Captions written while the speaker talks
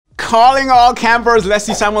Calling all campers,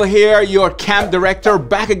 Leslie Samuel here, your camp director,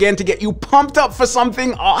 back again to get you pumped up for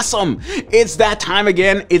something awesome. It's that time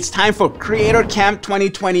again. It's time for Creator Camp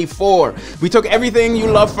 2024. We took everything you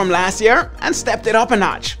loved from last year and stepped it up a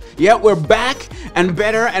notch. Yeah, we're back and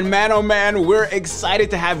better, and man oh man, we're excited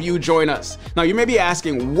to have you join us. Now you may be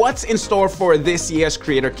asking, what's in store for this year's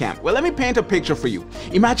Creator Camp? Well, let me paint a picture for you.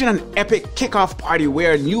 Imagine an epic kickoff party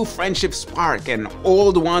where new friendships spark and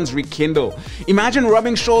old ones rekindle. Imagine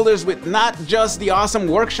rubbing shoulders with not just the awesome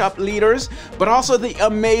workshop leaders, but also the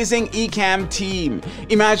amazing eCam team.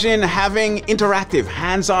 Imagine having interactive,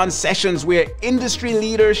 hands-on sessions where industry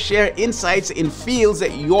leaders share insights in fields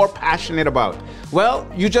that you're passionate about. Well,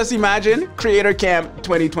 you just imagine Creator Camp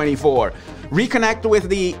 2024. Reconnect with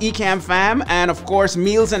the eCam fam, and of course,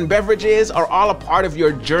 meals and beverages are all a part of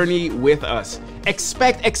your journey with us.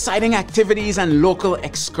 Expect exciting activities and local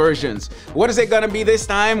excursions. What is it gonna be this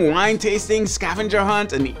time? Wine tasting, scavenger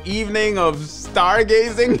hunt, an evening of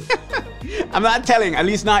stargazing? I'm not telling, at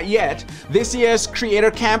least not yet. This year's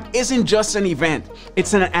Creator Camp isn't just an event,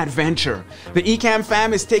 it's an adventure. The eCam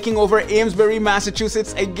fam is taking over Amesbury,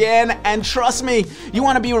 Massachusetts again, and trust me, you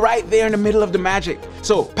wanna be right there in the middle of the magic.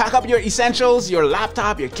 So pack up your essentials, your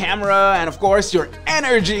laptop, your camera, and of course your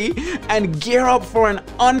energy, and gear up for an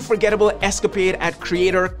unforgettable escapade at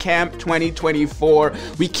Creator Camp 2024.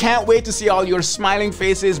 We can't wait to see all your smiling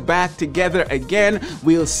faces back together again.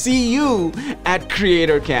 We'll see you at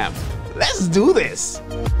Creator Camp. Let's do this.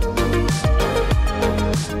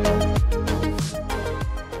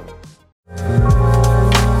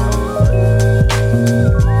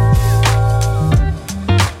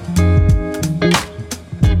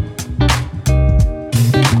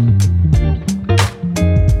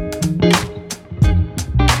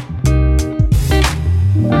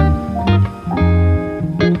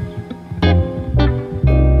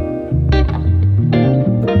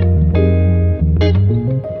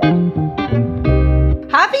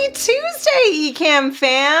 eCam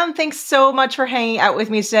fam, thanks so much for hanging out with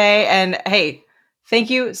me today. And hey, thank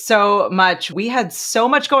you so much. We had so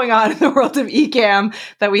much going on in the world of eCam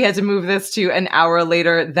that we had to move this to an hour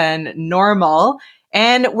later than normal.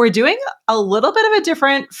 And we're doing a little bit of a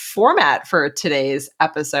different format for today's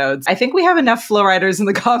episodes. I think we have enough flow riders in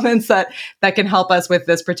the comments that can help us with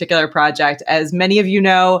this particular project. As many of you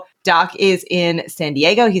know, Doc is in San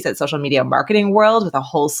Diego. He's at Social Media Marketing World with a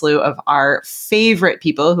whole slew of our favorite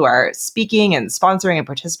people who are speaking and sponsoring and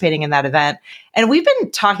participating in that event. And we've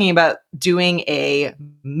been talking about doing a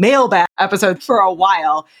mailbag episode for a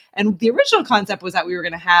while. And the original concept was that we were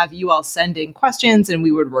going to have you all send in questions and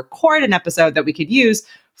we would record an episode that we could use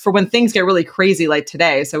for when things get really crazy like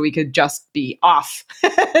today. So we could just be off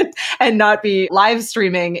and not be live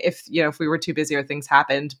streaming if we were too busy or things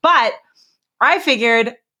happened. But I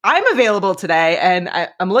figured I'm available today, and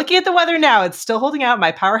I'm looking at the weather now. It's still holding out.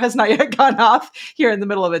 My power has not yet gone off here in the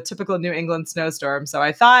middle of a typical New England snowstorm. So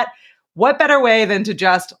I thought, what better way than to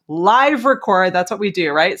just live record? That's what we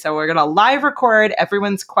do, right? So we're going to live record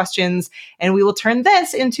everyone's questions, and we will turn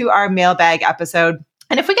this into our mailbag episode.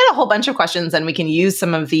 And if we get a whole bunch of questions, then we can use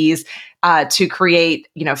some of these to create,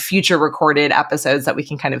 future recorded episodes that we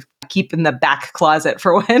can kind of keep in the back closet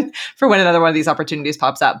for when another one of these opportunities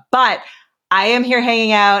pops up. But I am here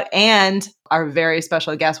hanging out, and our very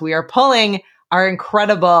special guest, we are pulling our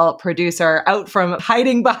incredible producer out from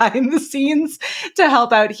hiding behind the scenes to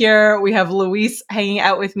help out here. We have Luis hanging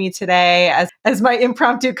out with me today as my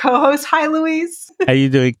impromptu co-host. Hi, Luis. How you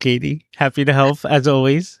doing, Katie? Happy to help, as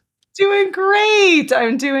always. Doing great.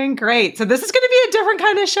 I'm doing great. So this is going to be a different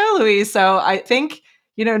kind of show, Luis. So I think,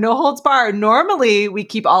 no holds barred. Normally, we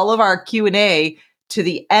keep all of our Q&A to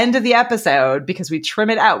the end of the episode because we trim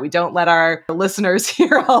it out. We don't let our listeners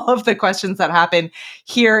hear all of the questions that happen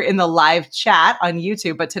here in the live chat on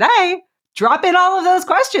YouTube. But today, drop in all of those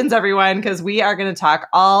questions, everyone, because we are going to talk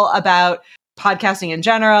all about podcasting in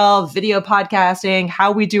general, video podcasting,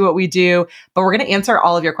 how we do what we do. But we're going to answer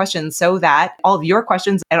all of your questions so that all of your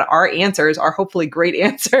questions and our answers, our hopefully great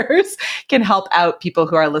answers, can help out people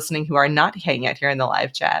who are listening who are not hanging out here in the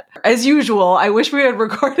live chat. As usual, I wish we had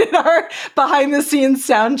recorded our behind the scenes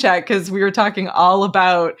sound check because we were talking all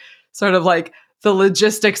about sort of like the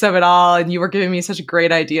logistics of it all. And you were giving me such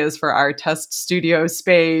great ideas for our test studio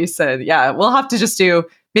space. And yeah, we'll have to just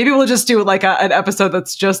maybe we'll just do like an episode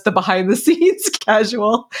that's just the behind the scenes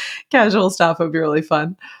casual stuff. Would be really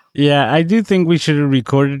fun. Yeah, I do think we should have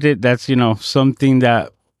recorded it. That's, something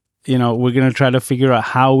that, we're going to try to figure out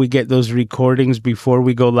how we get those recordings before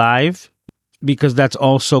we go live, because that's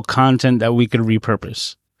also content that we could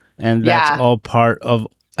repurpose. And that's all part of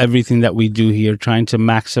everything that we do here, trying to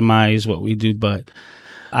maximize what we do. But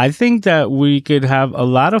I think that we could have a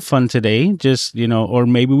lot of fun today, just, or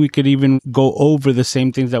maybe we could even go over the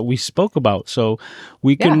same things that we spoke about. So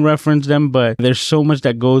we can reference them, but there's so much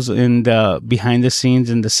that goes in the behind the scenes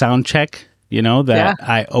and the sound check, that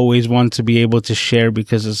I always want to be able to share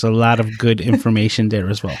because there's a lot of good information there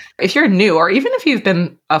as well. If you're new, or even if you've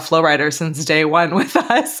been a flow rider since day one with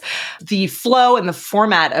us, the flow and the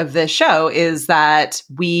format of this show is that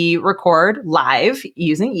we record live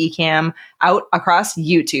using Ecamm out across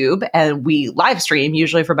YouTube, and we live stream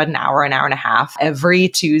usually for about an hour and a half every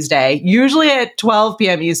Tuesday, usually at 12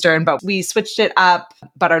 p.m. Eastern, but we switched it up.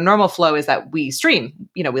 But our normal flow is that we stream,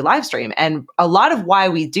 we live stream. And a lot of why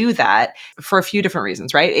we do that for a few different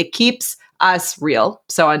reasons, right? It keeps us real.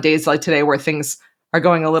 So on days like today where things are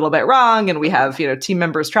going a little bit wrong and we have, team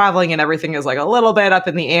members traveling and everything is like a little bit up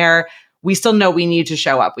in the air, we still know we need to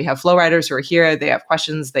show up. We have flow riders who are here. They have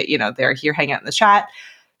questions that, they're here hanging out in the chat.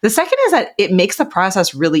 The second is that it makes the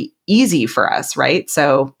process really easy for us, right?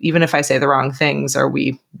 So even if I say the wrong things or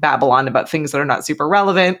we babble on about things that are not super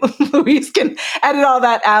relevant, Louise can edit all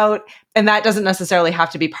that out. And that doesn't necessarily have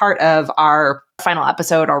to be part of our final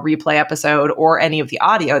episode or replay episode or any of the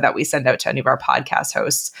audio that we send out to any of our podcast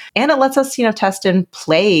hosts. And it lets us, test and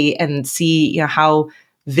play and see, how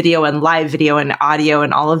video and live video and audio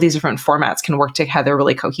and all of these different formats can work together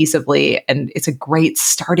really cohesively. And it's a great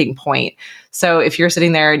starting point. So if you're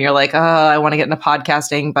sitting there and you're like, oh, I want to get into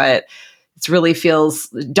podcasting, but it really feels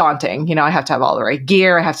daunting. I have to have all the right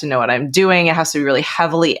gear. I have to know what I'm doing. It has to be really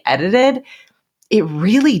heavily edited. It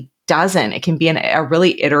really doesn't. It can be a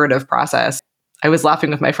really iterative process. I was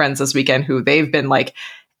laughing with my friends this weekend who they've been like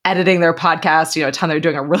editing their podcast, a ton. They're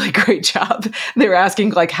doing a really great job. They were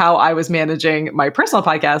asking like how I was managing my personal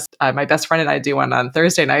podcast. My best friend and I do one on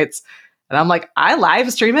Thursday nights. And I'm like, I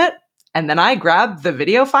live stream it. And then I grab the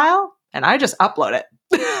video file and I just upload it.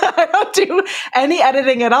 I don't do any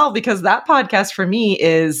editing at all because that podcast for me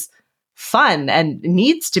is fun and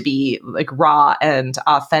needs to be like raw and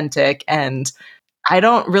authentic. And I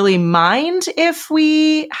don't really mind if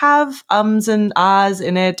we have ums and ahs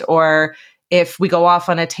in it or if we go off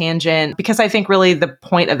on a tangent, because I think really the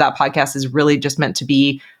point of that podcast is really just meant to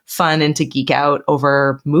be fun and to geek out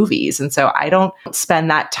over movies. And so I don't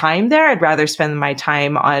spend that time there. I'd rather spend my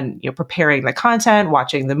time on, preparing the content,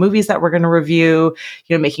 watching the movies that we're going to review,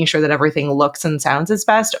 making sure that everything looks and sounds its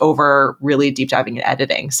best over really deep diving and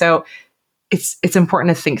editing. So it's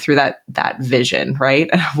important to think through that vision,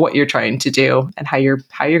 right? Of what you're trying to do and how you're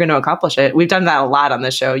going to accomplish it. We've done that a lot on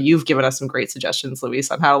the show. You've given us some great suggestions,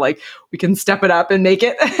 Louise, on how like we can step it up and make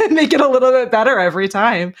it a little bit better every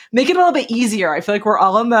time. Make it a little bit easier. I feel like we're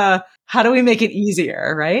all on the how do we make it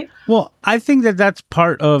easier, right? Well, I think that that's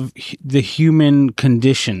part of the human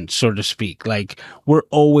condition, so to speak. Like we're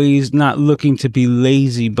always not looking to be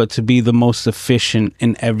lazy, but to be the most efficient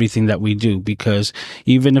in everything that we do. Because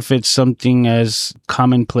even if it's something as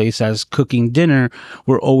commonplace as cooking dinner,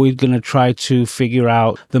 we're always going to try to figure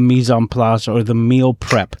out the mise en place or the meal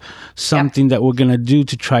prep, something that we're going to do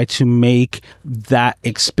to try to make that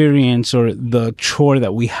experience or the chore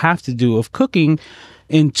that we have to do of cooking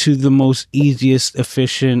into the most easiest,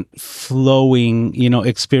 efficient, flowing,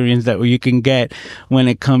 experience that you can get when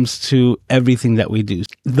it comes to everything that we do.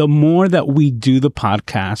 The more that we do the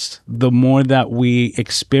podcast, the more that we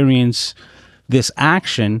experience this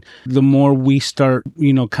action, the more we start,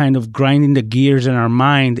 kind of grinding the gears in our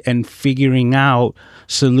mind and figuring out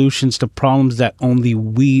solutions to problems that only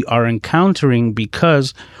we are encountering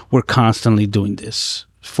because we're constantly doing this.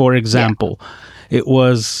 For example, it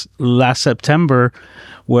was last September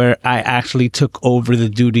where I actually took over the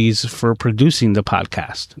duties for producing the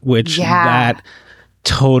podcast, which that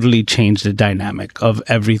totally changed the dynamic of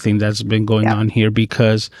everything that's been going on here,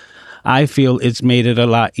 because I feel it's made it a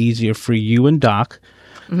lot easier for you and Doc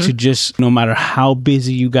to just, no matter how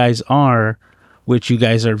busy you guys are, which you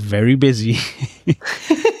guys are very busy,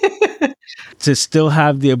 to still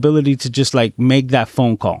have the ability to just like make that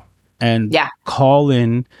phone call and call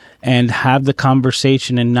in and have the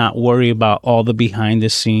conversation and not worry about all the behind the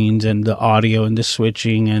scenes and the audio and the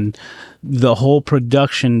switching and the whole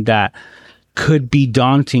production that could be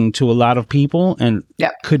daunting to a lot of people and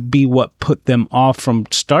could be what put them off from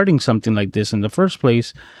starting something like this in the first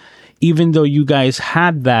place. Even though you guys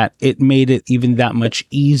had that, it made it even that much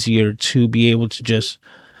easier to be able to just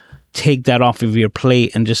take that off of your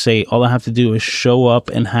plate and just say, all I have to do is show up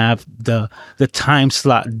and have the time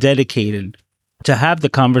slot dedicated to have the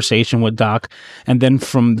conversation with Doc. And then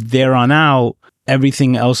from there on out,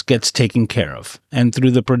 everything else gets taken care of. And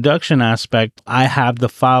through the production aspect, I have the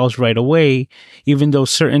files right away, even though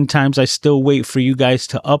certain times I still wait for you guys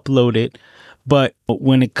to upload it. But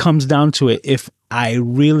when it comes down to it, if I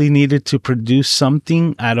really needed to produce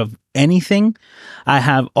something out of anything, I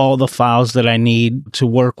have all the files that I need to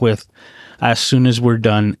work with as soon as we're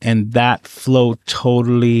done. And that flow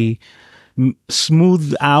totally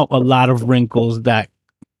smoothed out a lot of wrinkles that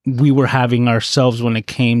we were having ourselves when it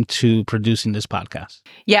came to producing this podcast.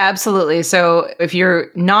 Yeah, absolutely. So if you're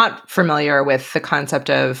not familiar with the concept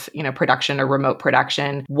of, production or remote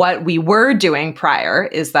production, what we were doing prior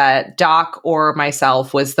is that Doc or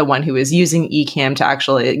myself was the one who was using Ecamm to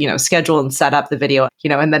actually, schedule and set up the video,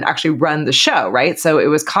 and then actually run the show, right? So it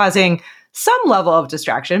was causing some level of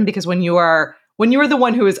distraction because when you're the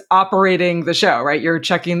one who is operating the show, right? You're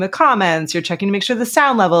checking the comments, you're checking to make sure the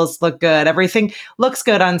sound levels look good, everything looks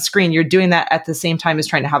good on screen. You're doing that at the same time as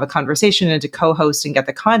trying to have a conversation and to co-host and get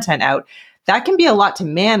the content out. That can be a lot to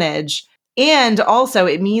manage. And also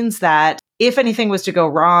it means that if anything was to go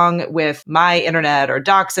wrong with my internet or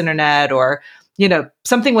Doc's internet or,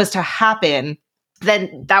 something was to happen,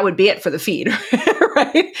 then that would be it for the feed,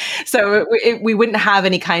 right? So we wouldn't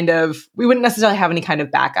necessarily have any kind of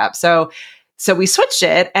backup. So we switched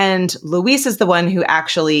it, and Luis is the one who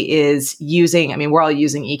actually is using, we're all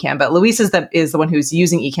using Ecamm, but Luis is the one who's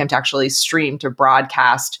using Ecamm to actually stream, to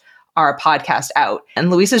broadcast our podcast out.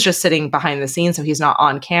 And Luis is just sitting behind the scenes, so he's not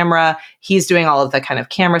on camera. He's doing all of the kind of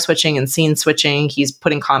camera switching and scene switching. He's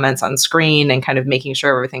putting comments on screen and kind of making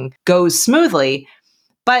sure everything goes smoothly.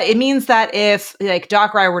 But it means that if like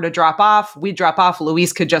Doc or I were to drop off, we'd drop off.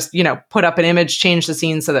 Luis could just, put up an image, change the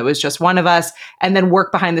scene so that it was just one of us, and then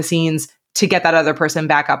work behind the scenes to get that other person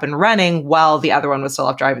back up and running while the other one was still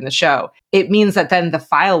up driving the show. It means that then the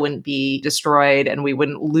file wouldn't be destroyed and we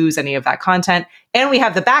wouldn't lose any of that content. And we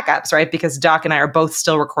have the backups, right? Because Doc and I are both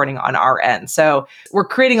still recording on our end. So we're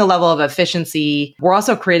creating a level of efficiency. We're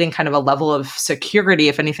also creating kind of a level of security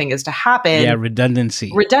if anything is to happen. Yeah,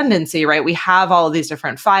 redundancy. Redundancy, right? We have all of these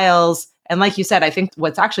different files. And like you said, I think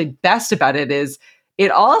what's actually best about it is it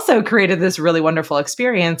also created this really wonderful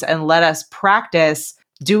experience and let us practice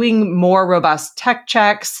doing more robust tech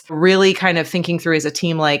checks, really kind of thinking through as a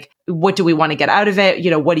team, like, what do we want to get out of it?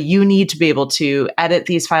 What do you need to be able to edit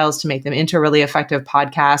these files to make them into a really effective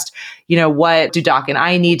podcast? What do Doc and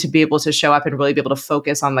I need to be able to show up and really be able to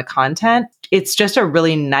focus on the content? It's just a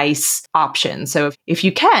really nice option. So if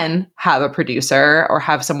you can have a producer or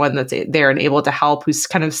have someone that's there and able to help who's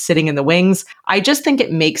kind of sitting in the wings, I just think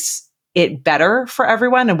it makes it better for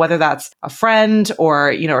everyone. And whether that's a friend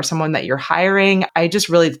or, or someone that you're hiring, I just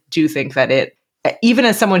really do think that it, even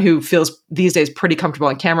as someone who feels these days pretty comfortable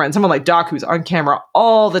on camera and someone like Doc who's on camera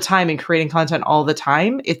all the time and creating content all the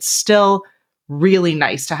time, it's still really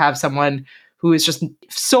nice to have someone who is just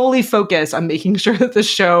solely focused on making sure that the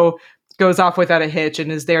show goes off without a hitch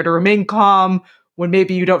and is there to remain calm when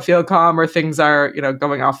maybe you don't feel calm or things are,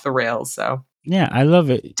 going off the rails. So yeah, I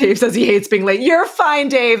love it. Dave says he hates being late. You're fine,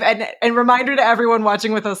 Dave. And reminder to everyone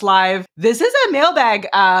watching with us live, this is a mailbag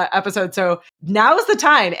episode. So now is the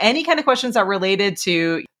time. Any kind of questions that are related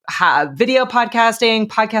to video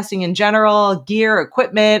podcasting in general, gear,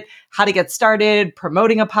 equipment, how to get started,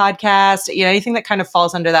 promoting a podcast, anything that kind of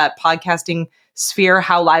falls under that podcasting sphere,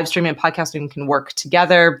 how live streaming and podcasting can work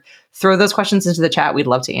together. Throw those questions into the chat. We'd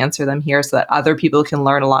love to answer them here so that other people can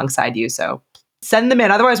learn alongside you. So send them in.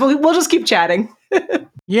 Otherwise, we'll just keep chatting.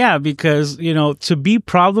 Yeah, because, to be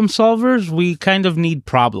problem solvers, we kind of need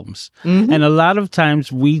problems. Mm-hmm. And a lot of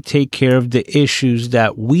times we take care of the issues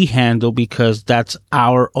that we handle because that's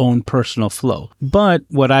our own personal flow. But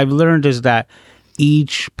what I've learned is that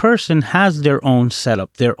each person has their own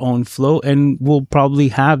setup, their own flow, and will probably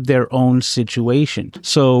have their own situation.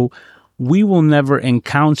 So we will never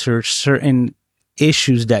encounter certain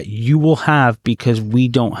issues that you will have because we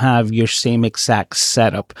don't have your same exact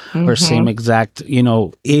setup or same exact,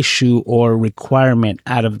 issue or requirement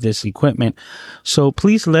out of this equipment. So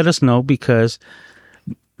please let us know, because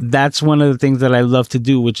that's one of the things that I love to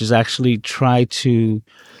do, which is actually try to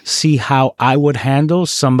see how I would handle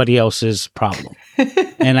somebody else's problem.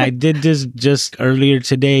 And I did this just earlier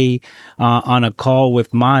today on a call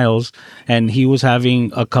with Miles, and he was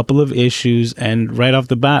having a couple of issues. And right off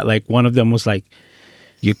the bat, like one of them was like,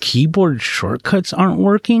 your keyboard shortcuts aren't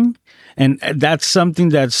working. And that's something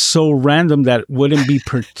that's so random that wouldn't be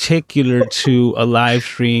particular to a live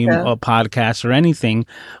stream, a podcast or anything.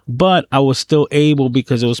 But I was still able,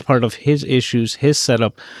 because it was part of his issues, his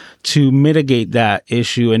setup, to mitigate that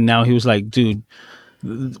issue. And now he was like, dude,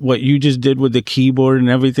 what you just did with the keyboard and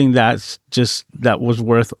everything, that was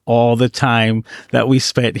worth all the time that we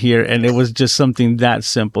spent here. And it was just something that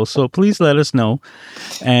simple. So please let us know.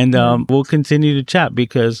 And we'll continue to chat,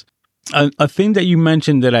 because A thing that you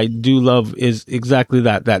mentioned that I do love is exactly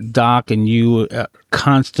that Doc and you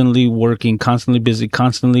constantly working, constantly busy,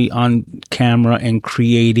 constantly on camera and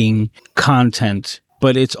creating content.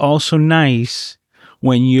 But it's also nice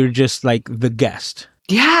when you're just like the guest.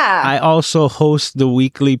 Yeah. I also host the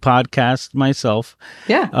weekly podcast myself,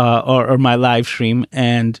 Yeah. or my live stream.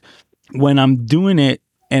 And when I'm doing it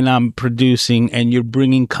and I'm producing and you're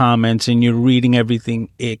bringing comments and you're reading everything,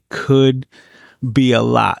 it could be a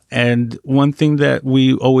lot. And one thing that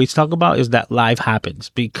we always talk about is that live happens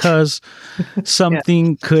because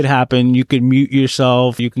something could happen. You could mute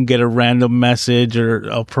yourself. You can get a random message or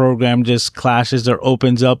a program just clashes or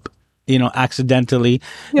opens up, accidentally.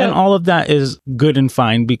 Yeah. And all of that is good and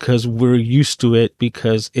fine because we're used to it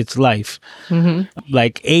because it's life. Mm-hmm.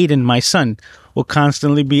 Like Aiden, my son, will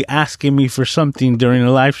constantly be asking me for something during the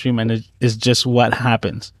live stream, and it is just what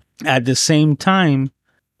happens. At the same time,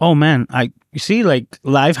 oh man, you see, like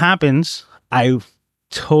life happens. I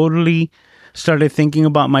totally started thinking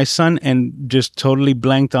about my son and just totally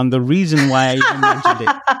blanked on the reason why I even mentioned it.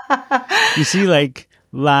 You see, like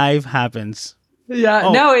life happens. Yeah,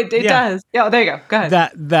 Oh, no, it does. Yeah, there you go. Go ahead.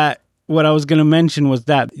 That what I was going to mention was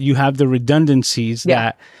that you have the redundancies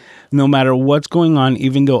that no matter what's going on,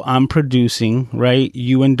 even though I'm producing, right,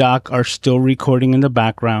 you and Doc are still recording in the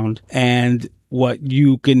background. And what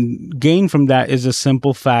you can gain from that is a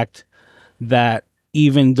simple fact that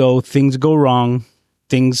even though things go wrong,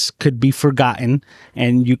 things could be forgotten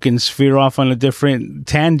and you can sphere off on a different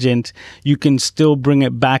tangent, you can still bring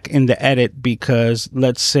it back in the edit because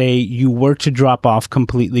let's say you were to drop off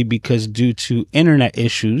completely because due to internet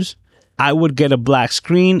issues, I would get a black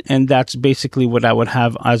screen and that's basically what I would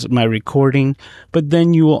have as my recording. But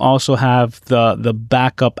then you will also have the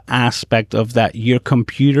backup aspect of that your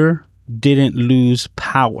computer didn't lose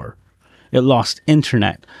power. It lost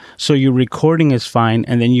internet. So your recording is fine.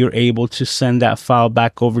 And then you're able to send that file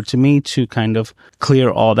back over to me to kind of clear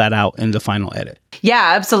all that out in the final edit.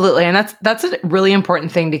 Yeah, absolutely. And that's a really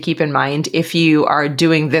important thing to keep in mind if you are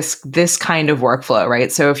doing this kind of workflow,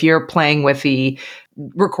 right? So if you're playing with the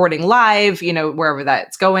recording live, wherever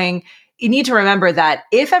that's going, you need to remember that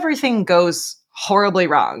if everything goes horribly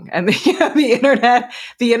wrong and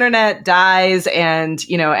the internet dies and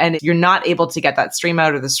you're not able to get that stream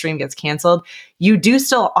out or the stream gets canceled, you do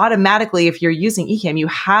still automatically, if you're using Ecamm, you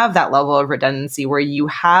have that level of redundancy where you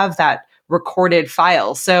have that recorded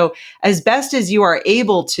file. So as best as you are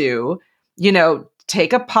able to,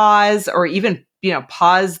 take a pause or even,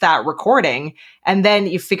 pause that recording and then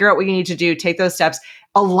you figure out what you need to do, take those steps.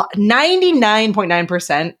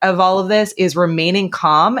 99.9% of all of this is remaining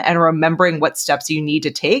calm and remembering what steps you need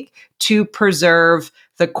to take to preserve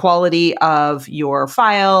the quality of your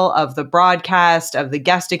file, of the broadcast, of the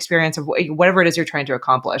guest experience, of whatever it is you're trying to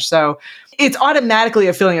accomplish. So it's automatically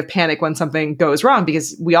a feeling of panic when something goes wrong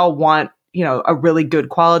because we all want, a really good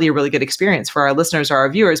quality, a really good experience for our listeners or our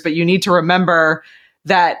viewers. But you need to remember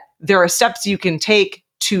that there are steps you can take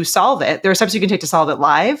to solve it. There are steps you can take to solve it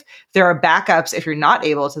live. There are backups if you're not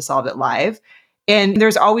able to solve it live. And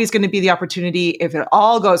there's always going to be the opportunity, if it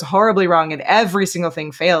all goes horribly wrong and every single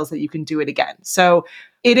thing fails, that you can do it again. So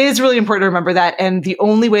it is really important to remember that. And the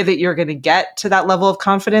only way that you're going to get to that level of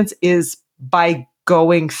confidence is by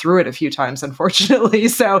going through it a few times, unfortunately.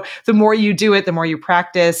 So the more you do it, the more you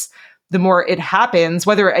practice, the more it happens,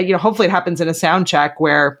 whether, hopefully it happens in a sound check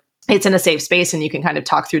where it's in a safe space and you can kind of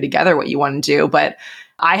talk through together what you want to do. But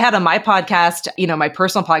I had on my podcast, my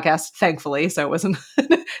personal podcast, thankfully, so it wasn't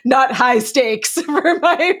not high stakes for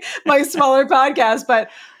my smaller podcast,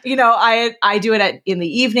 but I do it in the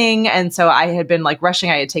evening, and so I had been like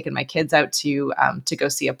rushing. I had taken my kids out to go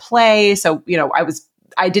see a play, so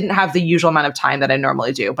I didn't have the usual amount of time that I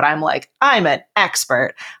normally do, but I'm like, I'm an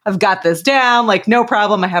expert. I've got this down, like no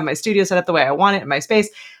problem. I have my studio set up the way I want it in my space.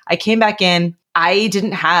 I came back in. I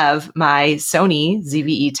didn't have my Sony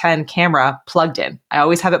ZV-E10 camera plugged in. I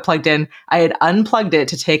always have it plugged in. I had unplugged it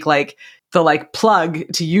to take the plug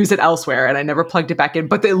to use it elsewhere, and I never plugged it back in,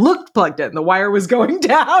 but it looked plugged in. The wire was going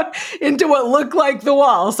down into what looked like the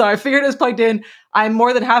wall. So I figured it was plugged in. I'm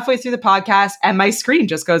more than halfway through the podcast and my screen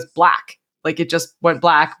just goes black. Like it just went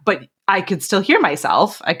black, but I could still hear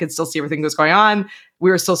myself. I could still see everything that was going on. We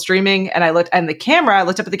were still streaming, and I looked up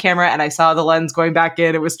at the camera and I saw the lens going back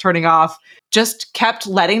in. It was turning off. Just kept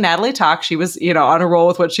letting Natalie talk. She was, on a roll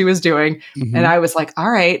with what she was doing. Mm-hmm. And I was like, all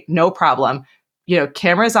right, no problem.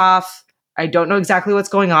 Camera's off. I don't know exactly what's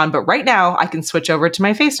going on, but right now I can switch over to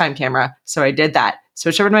my FaceTime camera. So I did that.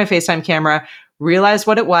 Switched over to my FaceTime camera, realized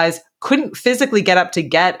what it was, couldn't physically get up to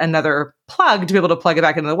get another plug to be able to plug it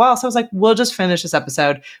back into the wall. So I was like, we'll just finish this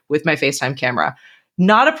episode with my FaceTime camera.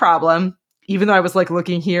 Not a problem. even though I was like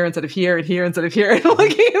looking here instead of here and here instead of here and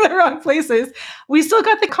looking in the wrong places, we still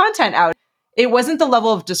got the content out. It wasn't the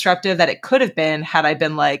level of disruptive that it could have been had I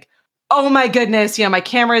been like, oh my goodness, my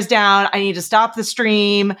camera's down. I need to stop the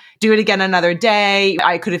stream, do it again another day.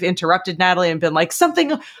 I could have interrupted Natalie and been like,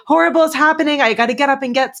 something horrible is happening. I got to get up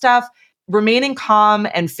and get stuff. Remaining calm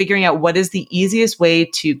and figuring out what is the easiest way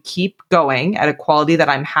to keep going at a quality that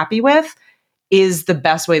I'm happy with is the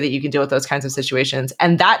best way that you can deal with those kinds of situations.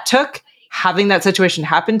 And that took having that situation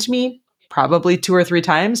happen to me probably 2 or 3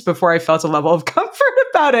 times before I felt a level of comfort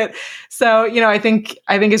about it. So, I think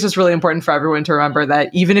it's just really important for everyone to remember that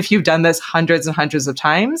even if you've done this hundreds and hundreds of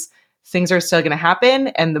times, things are still going to happen.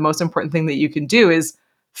 And the most important thing that you can do is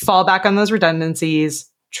fall back on those redundancies,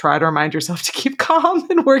 try to remind yourself to keep calm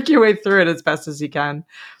and work your way through it as best as you can.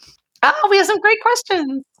 Oh, we have some great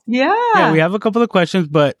questions. Yeah, we have a couple of questions,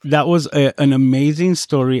 but that was an amazing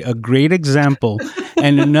story, a great example.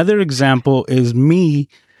 And another example is me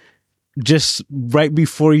just right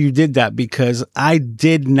before you did that, because I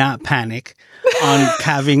did not panic on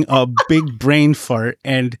having a big brain fart.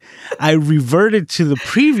 And I reverted to the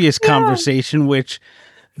previous conversation, which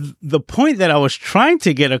the point that I was trying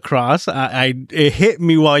to get across, it hit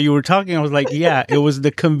me while you were talking. I was like, yeah, it was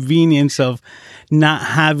the convenience of not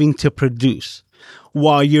having to produce.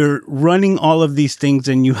 While you're running all of these things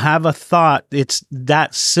and you have a thought, it's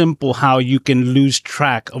that simple how you can lose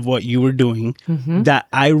track of what you were doing, that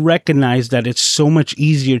I recognize that it's so much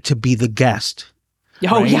easier to be the guest.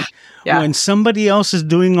 Oh, right? Yeah. When somebody else is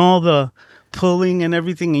doing all the pulling and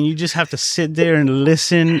everything and you just have to sit there and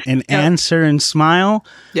listen and answer and smile,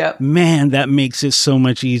 man, that makes it so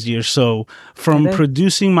much easier. So from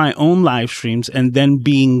producing my own live streams and then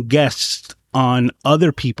being guests on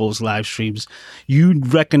other people's live streams, you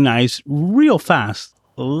recognize real fast,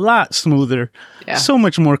 a lot smoother, so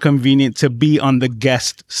much more convenient to be on the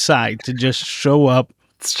guest side, to just show up.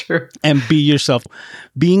 It's true. And be yourself.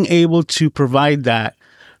 Being able to provide that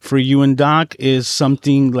for you and Doc is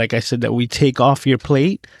something, like I said, that we take off your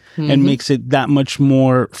plate and makes it that much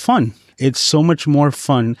more fun. It's so much more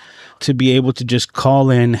fun to be able to just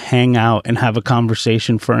call in, hang out, and have a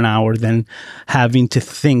conversation for an hour than having to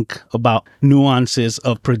think about nuances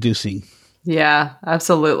of producing. Yeah,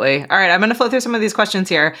 absolutely. All right, I'm going to flow through some of these questions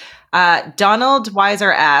here. Donald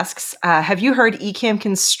Weiser asks, have you heard Ecamm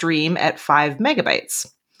can stream at 5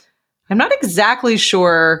 megabytes? I'm not exactly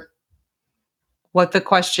sure what the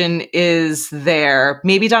question is there.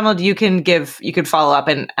 Maybe Donald, you could follow up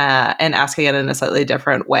and ask again in a slightly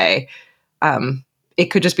different way. It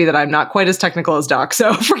could just be that I'm not quite as technical as Doc,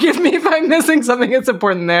 so forgive me if I'm missing something that's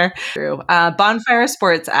important there. Bonfire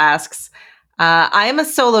Sports asks, I am a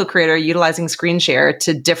solo creator utilizing screen share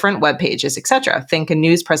to different web pages, etc. Think a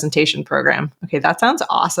news presentation program. Okay, that sounds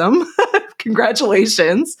awesome.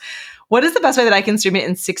 Congratulations. What is the best way that I can stream it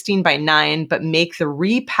in 16:9, but make the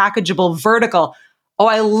repackageable vertical? Oh,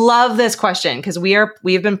 I love this question because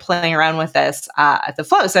we've been playing around with this at the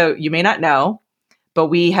Flow. So you may not know, but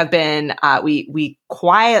we have been we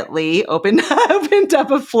quietly opened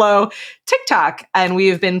up a Flow TikTok, and we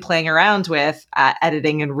have been playing around with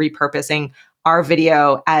editing and repurposing our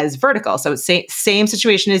video as vertical. So same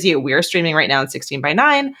situation as you. We are streaming right now in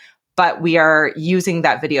 16:9. But we are using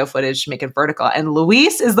that video footage to make it vertical. And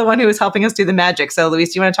Luis is the one who is helping us do the magic. So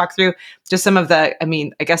Luis, do you want to talk through just some of the,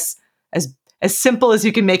 I guess as simple as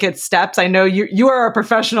you can make it steps? I know you are a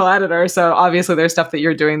professional editor, so obviously there's stuff that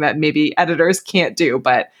you're doing that maybe editors can't do,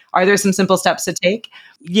 but are there some simple steps to take?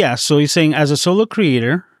 Yeah, so he's saying as a solo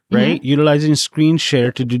creator, right, utilizing screen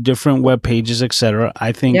share to do different web pages, etc.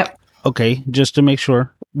 I think, okay, just to make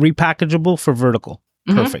sure, repackageable for vertical.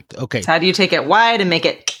 Perfect. Okay. So how do you take it wide and make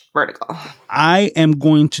it vertical? I am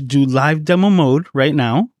going to do live demo mode right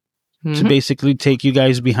now to basically take you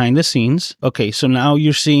guys behind the scenes. Okay, so now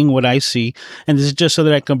you're seeing what I see, and this is just so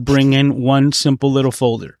that I can bring in one simple little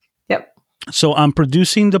folder. Yep. So I'm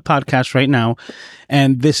producing the podcast right now,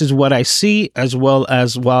 and this is what I see, as well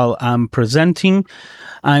as while I'm presenting,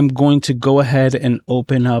 I'm going to go ahead and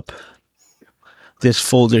open up this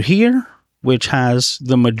folder here, which has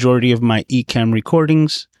the majority of my Ecamm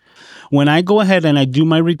recordings. When I go ahead and I do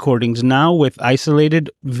my recordings now with isolated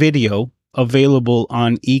video available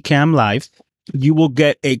on Ecamm Live, you will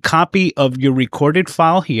get a copy of your recorded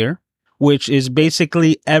file here, which is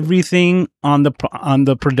basically everything on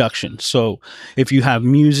the production. So if you have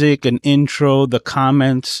music, an intro, the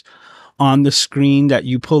comments on the screen that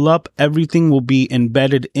you pull up, everything will be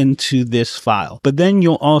embedded into this file. But then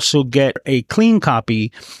you'll also get a clean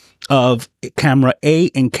copy of camera A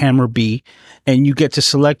and camera B, and you get to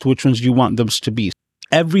select which ones you want those to be.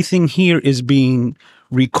 everything here is being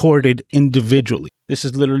recorded individually. This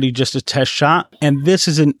is literally just a test shot. And this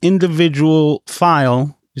is an individual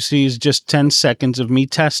file. You see, it's just 10 seconds of me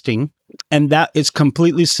testing. And that is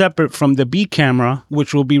completely separate from the B camera,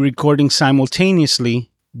 which will be recording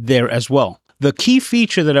simultaneously there as well. The key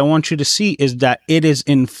feature that I want you to see is that it is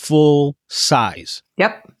in full size.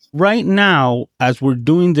 Yep. Right now, as we're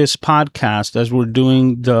doing this podcast, as we're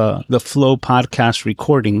doing the Flow podcast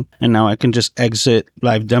recording, and now I can just exit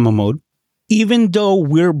live demo mode. Even though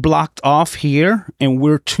we're blocked off here and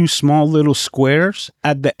we're two small little squares,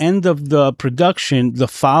 at the end of the production, the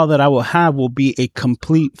file that I will have will be a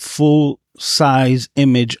complete full size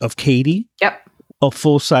image of Katie. Yep. A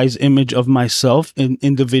full-size image of myself in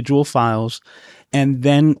individual files. And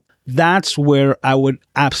then that's where I would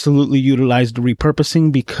absolutely utilize the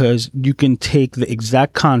repurposing, because you can take the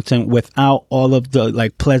exact content without all of the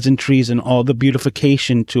like pleasantries and all the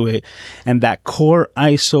beautification to it. And that core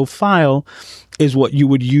ISO file is what you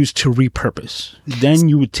would use to repurpose. Then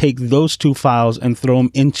you would take those two files and throw them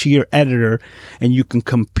into your editor, and you can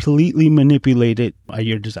completely manipulate it by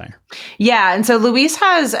your desire. Yeah. And so Luis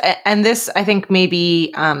has, and this I think may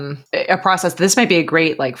be a process. This might be a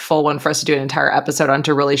great like full one for us to do an entire episode on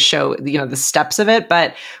to really show, the steps of it.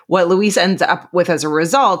 But what Luis ends up with as a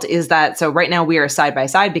result is that, so right now we are side by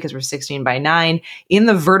side because we're 16:9. In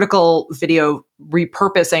the vertical video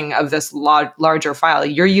repurposing of this larger file,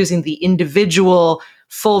 you're using the individual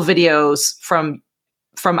full videos from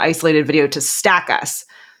isolated video to stack us.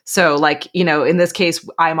 So like, in this case,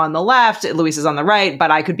 I'm on the left, Luis is on the right, but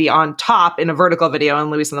I could be on top in a vertical video and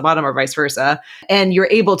Luis on the bottom, or vice versa. And you're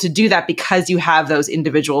able to do that because you have those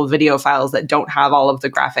individual video files that don't have all of the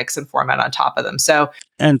graphics and format on top of them. So,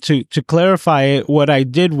 and to clarify it, what I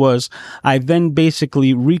did was I then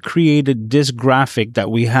basically recreated this graphic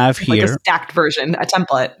that we have here. Like a stacked version, a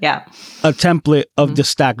template. Yeah. A template of the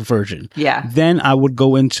stacked version. Yeah. Then I would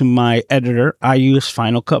go into my editor. I use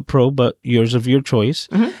Final Cut Pro, but yours of your choice.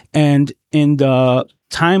 Mm-hmm. And in the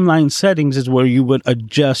timeline settings is where you would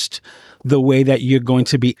adjust the way that you're going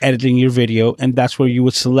to be editing your video. And that's where you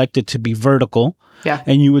would select it to be vertical. Yeah.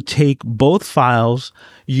 And you would take both files,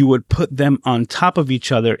 you would put them on top of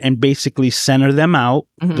each other and basically center them out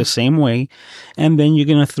the same way. And then you're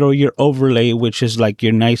going to throw your overlay, which is like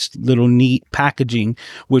your nice little neat packaging,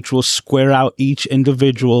 which will square out each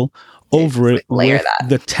individual over it with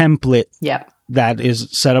the template that is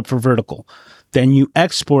set up for vertical. Then you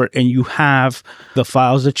export and you have the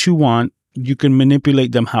files that you want. You can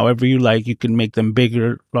manipulate them however you like. You can make them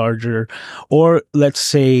bigger, larger, or let's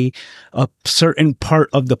say a certain part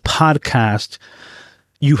of the podcast,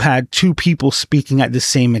 you had two people speaking at the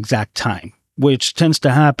same exact time, which tends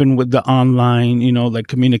to happen with the online, like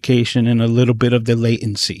communication and a little bit of the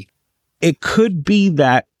latency. It could be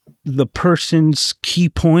that the person's key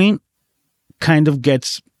point kind of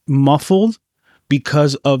gets muffled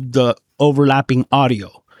because of the overlapping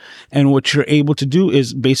audio. And what you're able to do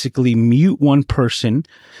is basically mute one person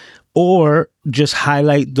or just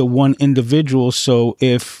highlight the one individual. So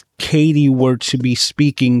if Katie were to be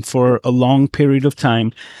speaking for a long period of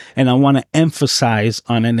time and I want to emphasize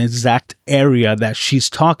on an exact area that she's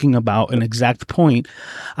talking about, an exact point,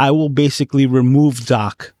 I will basically remove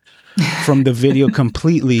Doc from the video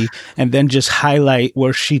completely and then just highlight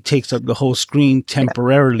where she takes up the whole screen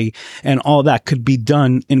temporarily. And all that could be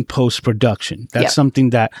done in post-production. That's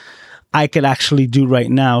something that I could actually do right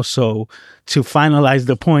now. So to finalize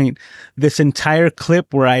the point, this entire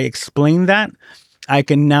clip where I explain that, I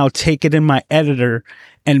can now take it in my editor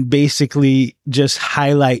and basically just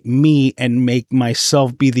highlight me and make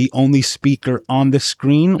myself be the only speaker on the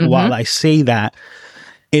screen while I say that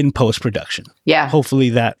in post-production. Yeah. Hopefully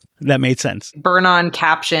that made sense. Burn on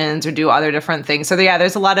captions or do other different things. So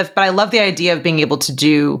there's a lot of, but I love the idea of being able to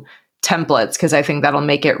do templates because I think that'll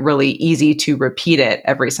make it really easy to repeat it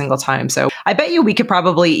every single time. So I bet you we could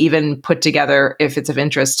probably even put together, if it's of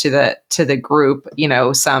interest to the group,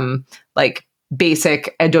 some like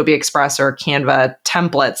basic Adobe Express or Canva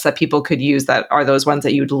templates that people could use that are those ones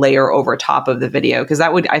that you'd layer over top of the video. Because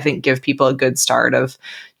that would, I think, give people a good start of,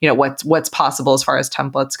 what's possible as far as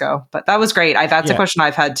templates go. But that was great. That's a question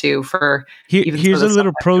I've had too for here's a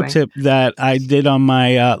little pro tip that I did on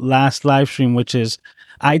my last live stream, which is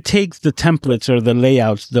I take the templates or the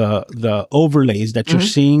layouts, the overlays that you're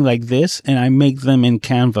seeing like this, and I make them in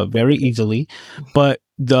Canva very easily. But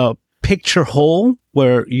the picture hole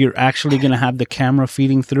where you're actually going to have the camera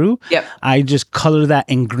feeding through, I just color that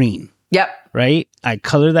in green. Right? I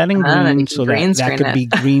color that in green so that could be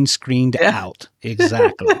green screened out.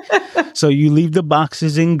 Exactly. So you leave the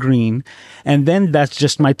boxes in green, and then that's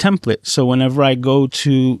just my template. So whenever I go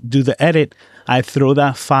to do the edit, I throw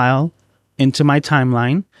that file into my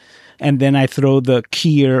timeline, and then I throw the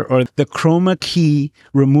keyer or the chroma key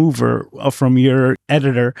remover from your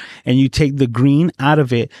editor, and you take the green out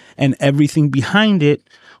of it, and everything behind it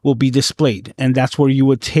will be displayed. And that's where you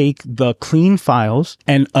would take the clean files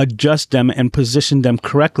and adjust them and position them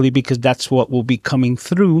correctly, because that's what will be coming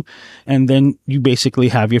through. And then you basically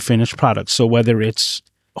have your finished product. So whether it's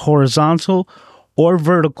horizontal or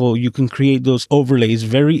vertical, you can create those overlays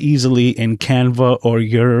very easily in Canva or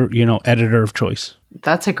your, editor of choice.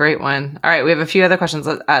 That's a great one. All right, we have a few other questions.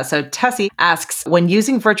 So Tessie asks, when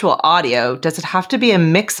using virtual audio, does it have to be a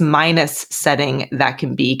mix minus setting that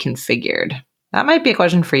can be configured? That might be a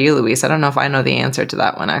question for you, Luis. I don't know if I know the answer to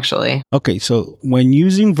that one, actually. Okay, so when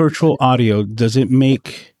using virtual audio, does it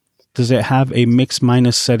have a mix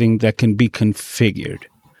minus setting that can be configured?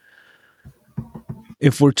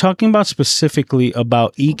 If we're talking about specifically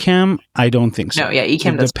about Ecamm, I don't think so. No, yeah,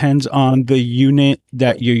 Ecamm does. It depends on the unit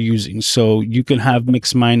that you're using. So you can have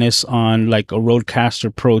mix minus on like a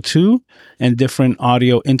Rodecaster Pro 2 and different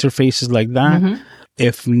audio interfaces like that. Mm-hmm.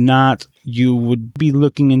 If not, you would be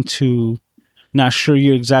looking into, not sure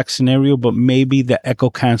your exact scenario, but maybe the echo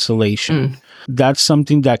cancellation. That's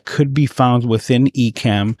something that could be found within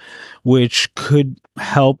Ecamm, which could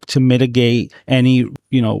help to mitigate any,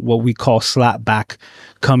 what we call slapback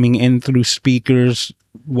coming in through speakers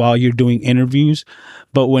while you're doing interviews.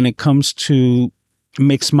 But when it comes to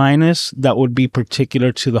mix minus, that would be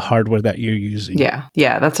particular to the hardware that you're using. Yeah,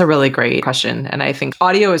 that's a really great question. And I think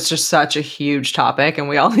audio is just such a huge topic, and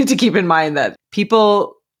we all need to keep in mind that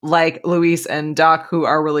people like Luis and Doc, who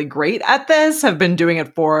are really great at this, have been doing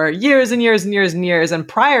it for years and years and years and years. And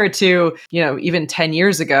prior to, even 10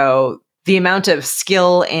 years ago, the amount of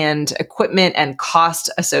skill and equipment and cost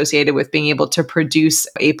associated with being able to produce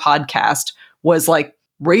a podcast was like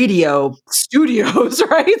radio studios,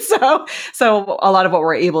 right? So a lot of what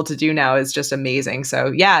we're able to do now is just amazing.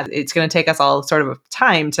 So yeah, it's going to take us all sort of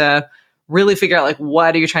time to really figure out, like,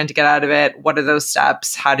 what are you trying to get out of it? What are those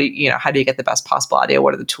steps? How do you get the best possible audio?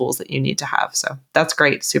 What are the tools that you need to have? So that's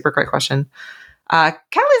great. Super great question. Kelly's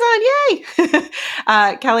on,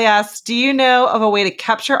 yay! Kelly asks, do you know of a way to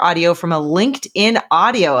capture audio from a LinkedIn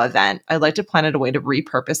audio event? I'd like to plan out a way to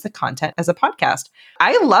repurpose the content as a podcast.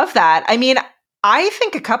 I love that. I mean, I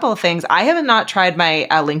think a couple of things. I have not tried my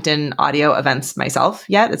LinkedIn audio events myself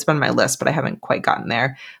yet. It's been on my list, but I haven't quite gotten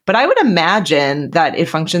there. But I would imagine that it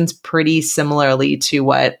functions pretty similarly to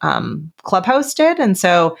what Clubhouse did. And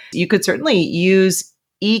so you could certainly use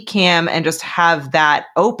Ecamm and just have that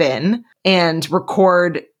open and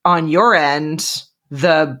record on your end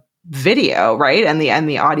the video, right? And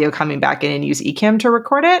the audio coming back in, and use Ecamm to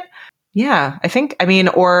record it. Yeah,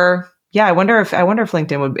 I wonder if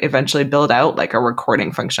LinkedIn would eventually build out like a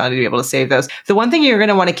recording functionality to be able to save those. The one thing you're going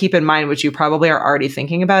to want to keep in mind, which you probably are already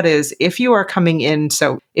thinking about, is if you are coming in.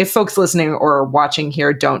 So if folks listening or watching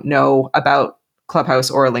here don't know about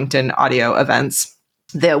Clubhouse or LinkedIn audio events,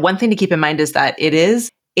 the one thing to keep in mind is that it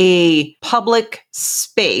is a public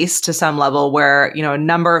space to some level where, a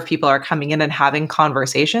number of people are coming in and having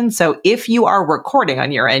conversations. So if you are recording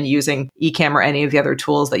on your end using Ecamm or any of the other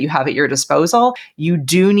tools that you have at your disposal, you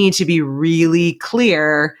do need to be really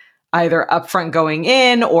clear, either upfront going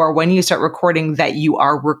in or when you start recording, that you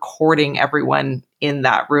are recording everyone in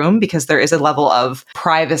that room, because there is a level of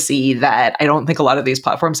privacy that I don't think a lot of these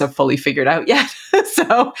platforms have fully figured out yet.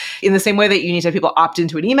 So in the same way that you need to have people opt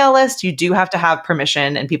into an email list, you do have to have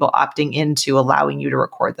permission and people opting into allowing you to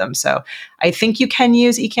record them. So I think you can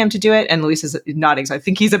use Ecamm to do it. And Luis is nodding, so I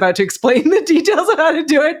think he's about to explain the details of how to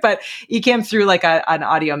do it. But Ecamm through like an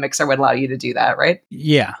audio mixer would allow you to do that, right?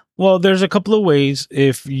 Yeah. Well, there's a couple of ways.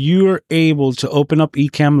 If you're able to open up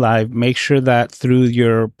Ecamm Live, make sure that through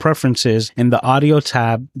your preferences in the audio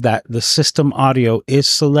tab that the system audio is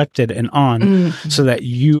selected and on, so that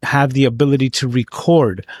you have the ability to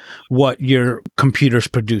record what your computer's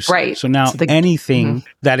producing. Right. So now anything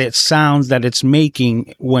that it sounds that it's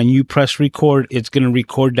making, when you press record, it's going to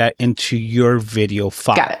record that into your video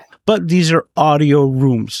file. Got it. But these are audio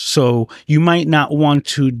rooms, so you might not want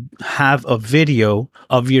to have a video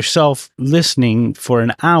of yourself listening for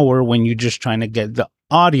an hour when you're just trying to get the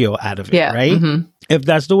audio out of it, right? Mm-hmm. If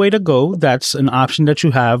that's the way to go, that's an option that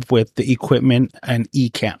you have with the equipment and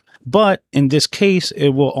Ecamm. But in this case, it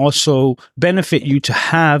will also benefit you to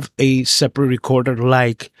have a separate recorder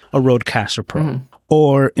like a Rodecaster Pro. Mm-hmm.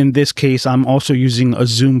 Or in this case, I'm also using a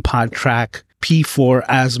Zoom PodTrack P4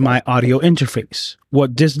 as my audio interface.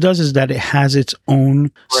 What this does is that it has its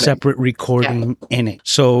own separate recording in it.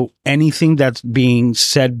 So anything that's being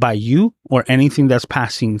said by you or anything that's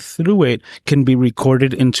passing through it can be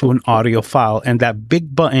recorded into an audio file. And that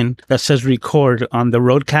big button that says record on the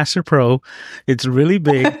Rodecaster Pro, it's really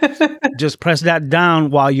big. Just press that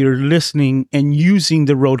down while you're listening and using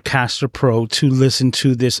the Rodecaster Pro to listen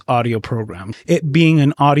to this audio program. It being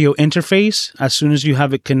an audio interface, as soon as you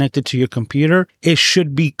have it connected to your computer, it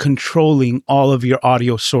should be controlling all of your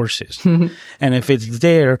audio sources. And if it's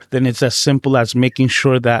there, then it's as simple as making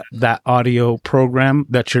sure that that audio program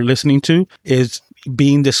that you're listening to is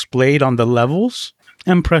being displayed on the levels,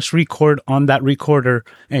 and press record on that recorder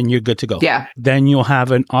and you're good to go. Yeah. Then you'll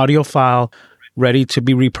have an audio file ready to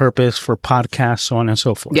be repurposed for podcasts, so on and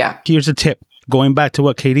so forth. Yeah. Here's a tip. Going back to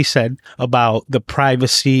what Katie said about the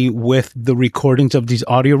privacy with the recordings of these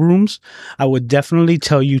audio rooms, I would definitely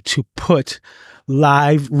tell you to put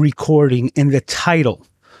live recording in the title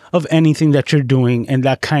of anything that you're doing. And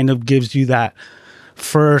that kind of gives you that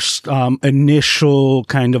first initial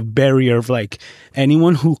kind of barrier of like,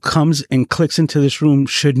 anyone who comes and clicks into this room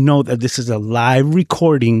should know that this is a live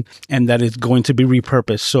recording and that it's going to be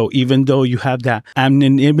repurposed. So even though you have that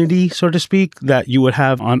anonymity, so to speak, that you would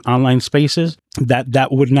have on online spaces,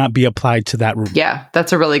 that would not be applied to that room. Yeah,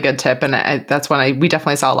 that's a really good tip. And that's when we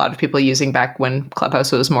definitely saw a lot of people using back when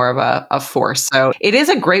Clubhouse was more of a force. So it is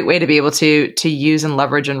a great way to be able to use and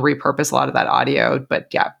leverage and repurpose a lot of that audio. But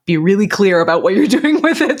yeah, be really clear about what you're doing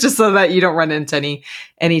with it, just so that you don't run into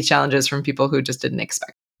any challenges from people who just didn't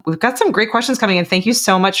expect. We've got some great questions coming in. Thank you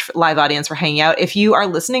so much, live audience, for hanging out. If you are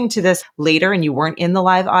listening to this later and you weren't in the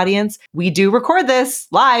live audience, we do record this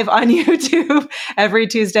live on YouTube every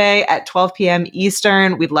Tuesday at 12 p.m.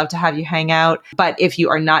 Eastern. We'd love to have you hang out. But if you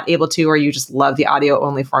are not able to, or you just love the audio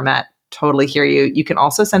only format, totally hear you. You can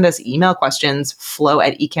also send us email questions,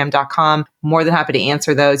 flow@ecam.com. More than happy to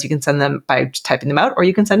answer those. You can send them by typing them out, or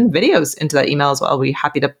you can send videos into that email as well. We'll be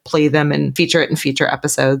happy to play them and feature it in future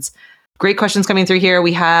episodes. Great questions coming through here.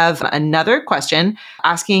 We have another question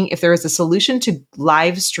asking if there is a solution to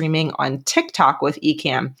live streaming on TikTok with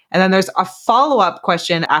Ecamm. And then there's a follow-up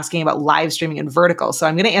question asking about live streaming in vertical. So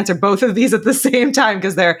I'm going to answer both of these at the same time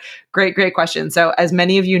because they're great, great questions. So as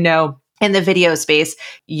many of you know, in the video space,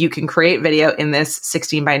 you can create video in this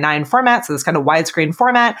 16:9 format, so this kind of widescreen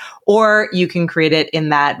format, or you can create it in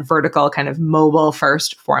that vertical kind of mobile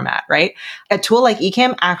first format, right? A tool like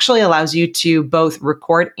Ecamm actually allows you to both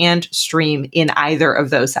record and stream in either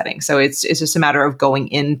of those settings. So it's just a matter of going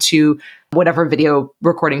into whatever video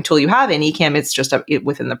recording tool you have. In Ecamm, it's just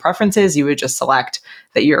within the preferences, you would just select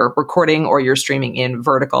that you're recording or you're streaming in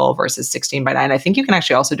vertical versus 16:9. I think you can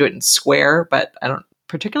actually also do it in square, but I don't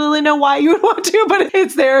particularly know why you would want to, but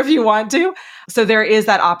it's there if you want to. So there is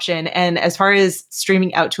that option. And as far as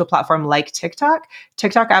streaming out to a platform like TikTok,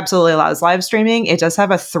 TikTok absolutely allows live streaming. It does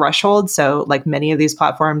have a threshold. So like many of these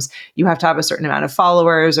platforms, you have to have a certain amount of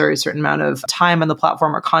followers or a certain amount of time on the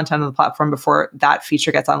platform or content on the platform before that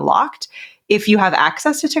feature gets unlocked. If you have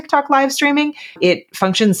access to TikTok live streaming, it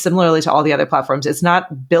functions similarly to all the other platforms. It's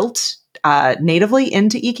not built natively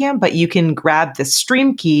into Ecamm, but you can grab the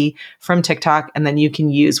stream key from TikTok and then you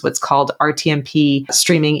can use what's called RTMP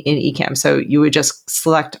streaming in Ecamm. So you would just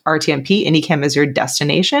select RTMP in Ecamm as your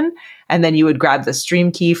destination, and then you would grab the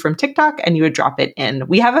stream key from TikTok and you would drop it in.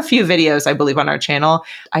 We have a few videos, I believe, on our channel.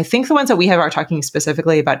 I think the ones that we have are talking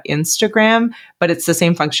specifically about Instagram, but it's the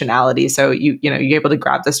same functionality. So you're able to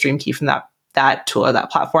grab the stream key from that tool or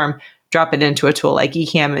that platform, drop it into a tool like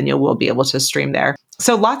Ecamm, and you will be able to stream there.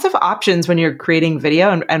 So lots of options when you're creating video.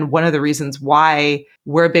 And one of the reasons why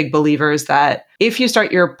we're big believers that if you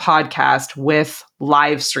start your podcast with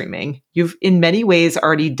live streaming, you've in many ways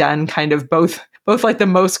already done kind of both like the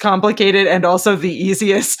most complicated and also the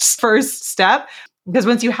easiest first step. Because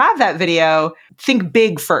once you have that video, think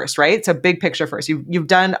big first, right? So big picture first. You've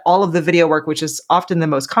done all of the video work, which is often the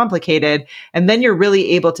most complicated. And then you're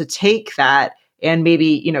really able to take that and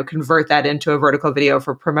maybe, convert that into a vertical video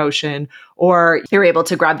for promotion, or you're able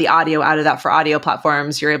to grab the audio out of that for audio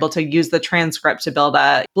platforms. You're able to use the transcript to build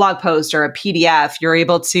a blog post or a PDF. You're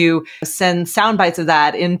able to send sound bites of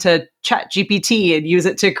that into ChatGPT and use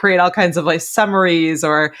it to create all kinds of like summaries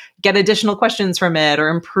or get additional questions from it or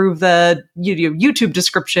improve the YouTube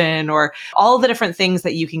description or all the different things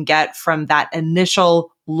that you can get from that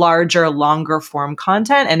initial larger, longer form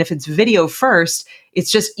content. And if it's video first, it's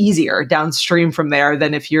just easier downstream from there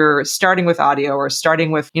than if you're starting with audio or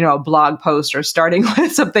starting with, a blog post or starting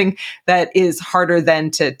with something that is harder than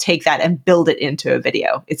to take that and build it into a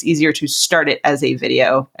video. It's easier to start it as a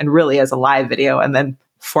video and really as a live video and then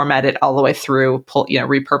format it all the way through,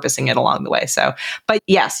 repurposing it along the way. So, but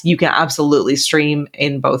yes, you can absolutely stream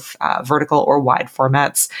in both vertical or wide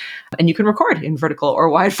formats, and you can record in vertical or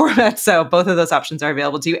wide formats. So both of those options are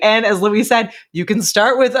available to you. And as Louis said, you can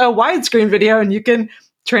start with a widescreen video and you can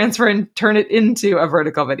transfer and turn it into a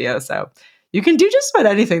vertical video. So you can do just about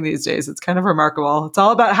anything these days. It's kind of remarkable. It's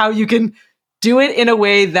all about how you can do it in a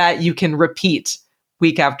way that you can repeat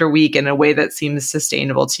week after week in a way that seems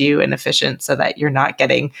sustainable to you and efficient, so that you're not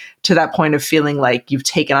getting to that point of feeling like you've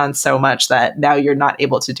taken on so much that now you're not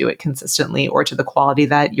able to do it consistently or to the quality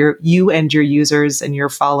that you and your users and your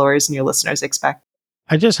followers and your listeners expect.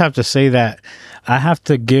 I just have to say that I have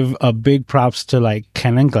to give a big props to like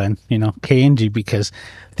Ken and Glenn, K&G, because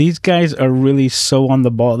these guys are really so on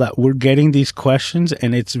the ball that we're getting these questions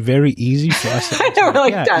and it's very easy for us to I know, we're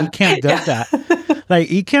like, done. Ecamm does that. Like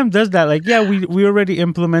Ecamm does that. Like, yeah, we already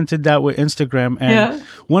implemented that with Instagram. And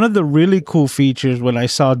one of the really cool features when I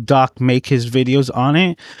saw Doc make his videos on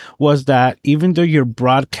it was that even though you're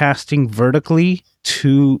broadcasting vertically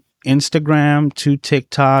to Instagram, to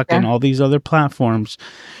TikTok, and all these other platforms,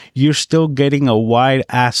 you're still getting a wide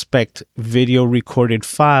aspect video recorded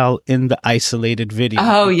file in the isolated video.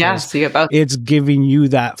 Oh, yeah. So you get both. It's giving you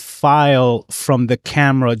that file from the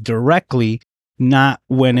camera directly, not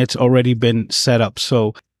when it's already been set up.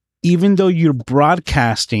 So even though you're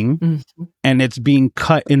broadcasting and it's being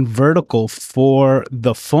cut in vertical for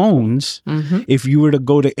the phones, if you were to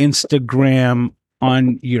go to Instagram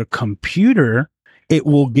on your computer, it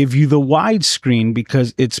will give you the widescreen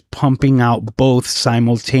because it's pumping out both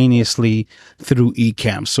simultaneously through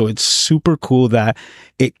Ecamm. So it's super cool that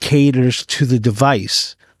it caters to the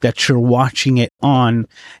device that you're watching it on,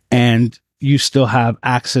 and you still have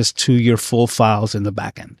access to your full files in the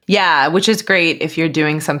backend. Yeah, which is great if you're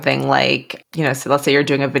doing something like, so let's say you're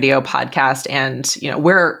doing a video podcast and,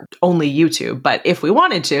 we're only YouTube, but if we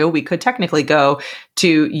wanted to, we could technically go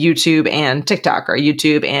to YouTube and TikTok or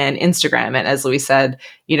YouTube and Instagram. And as Louis said,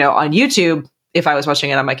 on YouTube, if I was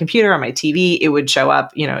watching it on my computer, on my TV, it would show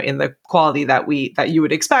up, in the quality that you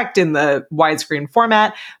would expect in the widescreen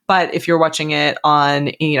format. But if you're watching it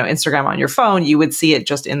on, Instagram on your phone, you would see it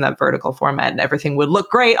just in that vertical format and everything would look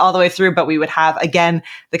great all the way through. But we would have, again,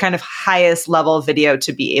 the kind of highest level video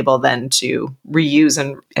to be able then to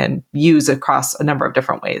reuse and use across a number of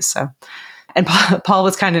different ways. So. And Paul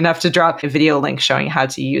was kind enough to drop a video link showing how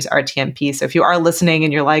to use RTMP. So if you are listening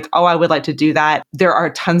and you're like, oh, I would like to do that, there are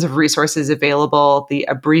tons of resources available. The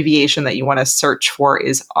abbreviation that you want to search for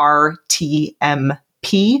is RTMP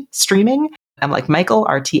streaming. I'm like Michael,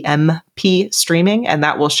 RTMP streaming, and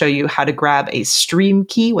that will show you how to grab a stream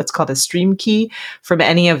key, what's called a stream key, from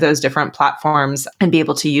any of those different platforms and be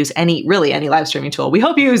able to use any live streaming tool. We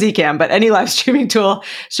hope you use Ecamm, but any live streaming tool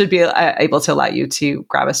should be able to allow you to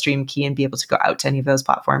grab a stream key and be able to go out to any of those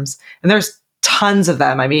platforms. And there's tons of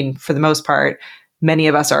them. I mean, for the most part, many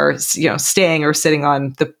of us are, staying or sitting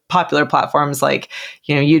on the popular platforms like,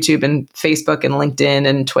 YouTube and Facebook and LinkedIn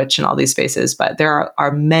and Twitch and all these spaces. But there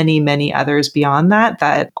are many, many others beyond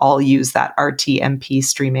that all use that RTMP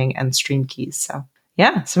streaming and stream keys. So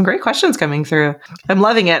yeah, some great questions coming through. I'm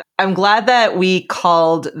loving it. I'm glad that we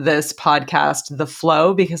called this podcast The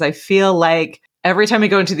Flow, because I feel like every time we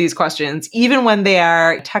go into these questions, even when they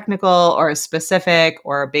are technical or specific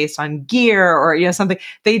or based on gear or something,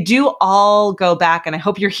 they do all go back. And I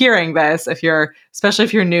hope you're hearing this, especially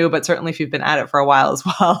if you're new, but certainly if you've been at it for a while as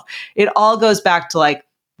well. It all goes back to like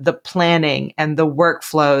the planning and the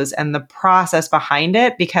workflows and the process behind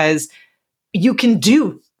it, because you can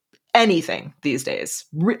do anything these days.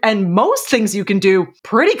 And most things you can do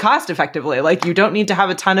pretty cost effectively. Like, you don't need to have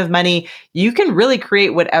a ton of money. You can really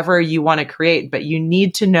create whatever you want to create, but you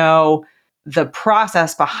need to know the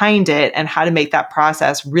process behind it and how to make that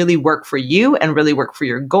process really work for you and really work for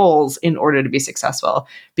your goals in order to be successful.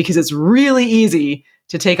 Because it's really easy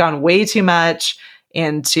to take on way too much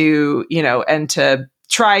and to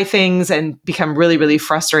try things and become really, really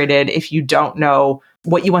frustrated if you don't know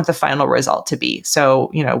what you want the final result to be. So,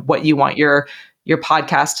 what you want your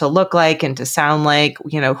podcast to look like and to sound like,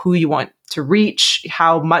 who you want to reach,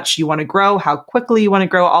 how much you want to grow, how quickly you want to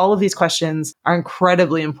grow. All of these questions are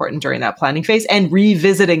incredibly important during that planning phase, and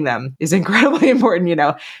revisiting them is incredibly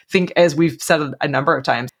important. Think, as we've said a number of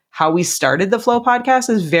times, how we started the Flow podcast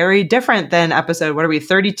is very different than episode,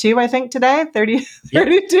 32, I think today,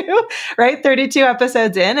 32, right? 32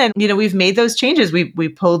 episodes in. And, we've made those changes. We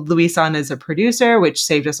pulled Luis on as a producer, which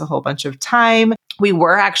saved us a whole bunch of time. We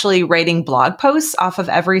were actually writing blog posts off of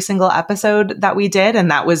every single episode that we did,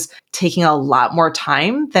 and that was taking a lot more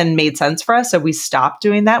time than made sense for us. So we stopped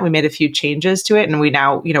doing that. We made a few changes to it, and we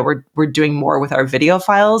now, we're doing more with our video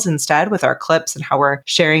files instead, with our clips and how we're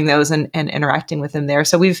sharing those and interacting with them there.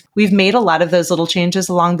 So we've made a lot of those little changes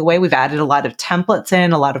along the way. We've added a lot of templates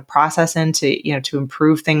in, a lot of process in to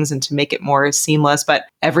improve things and to make it more seamless. But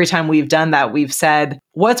every time we've done that, we've said,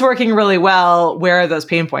 what's working really well? Where are those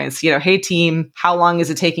pain points? Hey team, how long is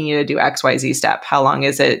it taking you to do XYZ step? How long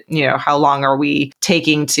is it, how long are we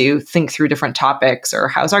taking to think through different topics? Or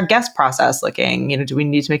how's our guest process looking? Do we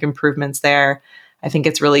need to make improvements there? I think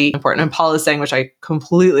it's really important. And Paul is saying, which I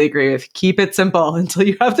completely agree with, keep it simple until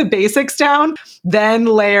you have the basics down, then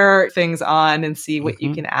layer things on and see what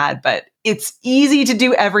you can add. But it's easy to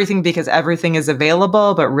do everything because everything is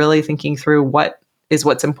available, but really thinking through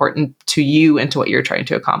what's important to you and to what you're trying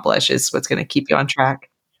to accomplish is what's going to keep you on track.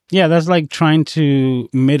 Yeah, that's like trying to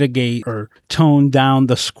mitigate or tone down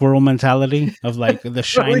the squirrel mentality of like the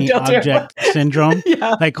shiny object syndrome.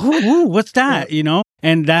 Yeah. Like, ooh, what's that?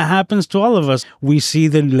 And that happens to all of us. We see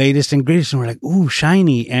the latest and greatest and we're like, ooh,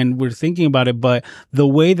 shiny. And we're thinking about it. But the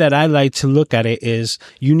way that I like to look at it is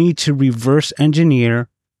you need to reverse engineer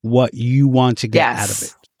what you want to get out of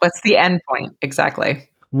it. What's the end point? Exactly.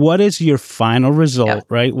 What is your final result,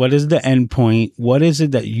 right? What is the end point? What is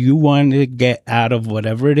it that you want to get out of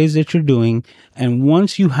whatever it is that you're doing? And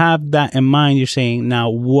once you have that in mind, you're saying, now,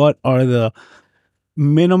 what are the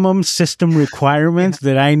minimum system requirements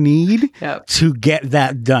that I need to get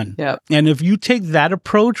that done? And if you take that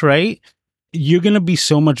approach, right, you're going to be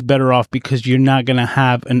so much better off because you're not going to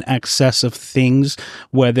have an excess of things,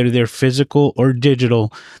 whether they're physical or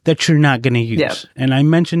digital, that you're not going to use. And I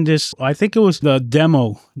mentioned this, I think it was the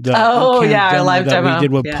demo. Our live demo we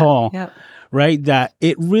did with Paul, right? That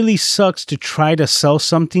it really sucks to try to sell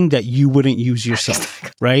something that you wouldn't use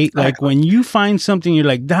yourself, right? Like when you find something, you're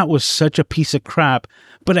like, that was such a piece of crap,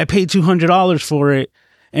 but I paid $200 for it.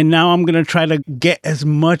 And now I'm going to try to get as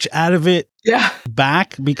much out of it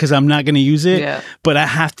back because I'm not going to use it. But I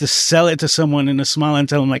have to sell it to someone in a smile and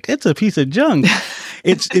tell them like, it's a piece of junk.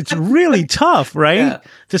 It's really tough, right?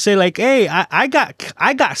 To say like, hey, I got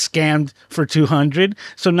scammed for 200.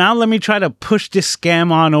 So now let me try to push this scam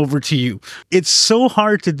on over to you. It's so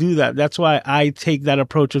hard to do that. That's why I take that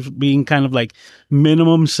approach of being kind of like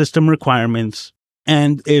minimum system requirements.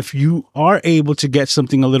 And if you are able to get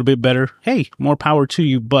something a little bit better, hey, more power to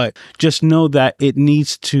you. But just know that it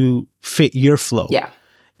needs to fit your flow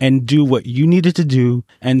and do what you needed to do.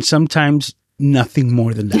 And sometimes nothing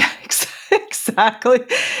more than that. Yeah,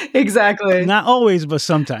 exactly. Not always, but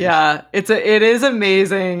sometimes. Yeah, it is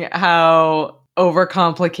amazing how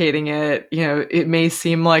overcomplicating it, it may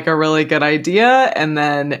seem like a really good idea. And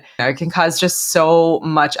then it can cause just so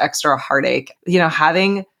much extra heartache.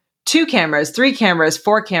 Having 2 cameras, 3 cameras,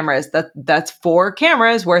 4 cameras, that's 4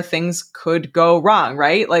 cameras where things could go wrong,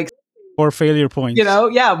 right? Like More failure points.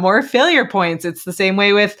 More failure points. It's the same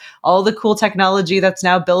way with all the cool technology that's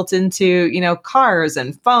now built into, cars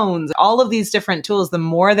and phones, all of these different tools. The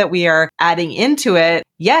more that we are adding into it,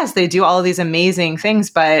 yes, they do all of these amazing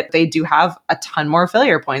things, but they do have a ton more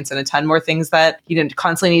failure points and a ton more things that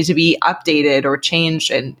constantly need to be updated or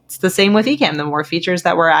changed. And it's the same with Ecamm. The more features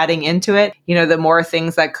that we're adding into it, the more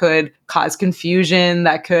things that could cause confusion,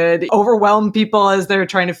 that could overwhelm people as they're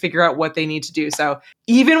trying to figure out what they need to do. So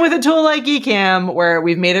even with a tool like Ecamm, where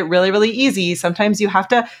we've made it really, really easy, sometimes you have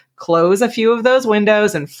to close a few of those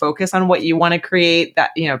windows and focus on what you want to create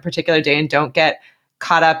that, particular day, and don't get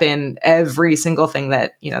caught up in every single thing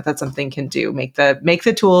that, that something can do. Make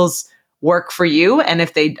the tools work for you. And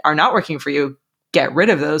if they are not working for you, get rid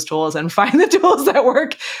of those tools and find the tools that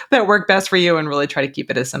work best for you and really try to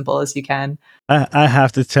keep it as simple as you can. I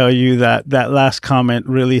have to tell you that last comment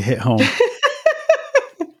really hit home.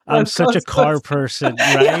 I'm such a car person,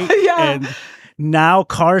 right? Yeah. And now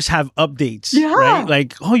cars have updates, right?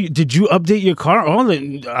 Like, did you update your car?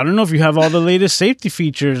 I don't know if you have all the latest safety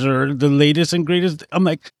features or the latest and greatest. I'm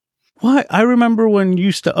like, what? I remember when you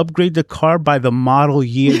used to upgrade the car by the model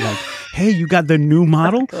year. Like, hey, you got the new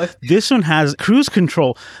model? This one has cruise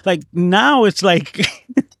control. Like, now it's like...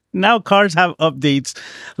 Now cars have updates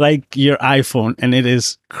like your iPhone, and it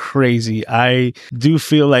is crazy. I do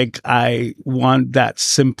feel like I want that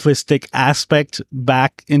simplistic aspect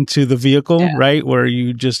back into the vehicle, right? Where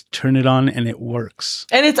you just turn it on and it works.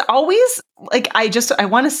 And it's always like, I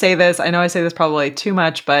want to say this. I know I say this probably too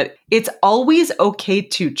much, but it's always okay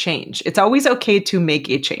to change. It's always okay to make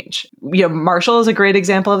a change. Marshall is a great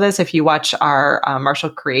example of this. If you watch our Marshall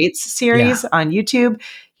Creates series on YouTube,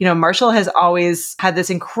 Marshall has always had this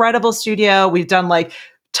incredible studio. We've done like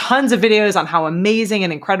tons of videos on how amazing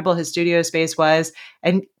and incredible his studio space was.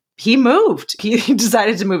 And he moved. He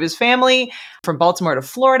decided to move his family from Baltimore to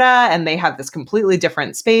Florida, and they have this completely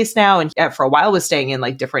different space now. And for a while was staying in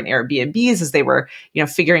like different Airbnbs as they were,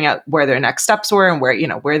 figuring out where their next steps were and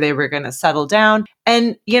where they were going to settle down.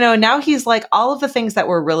 And, now he's like, all of the things that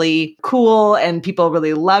were really cool and people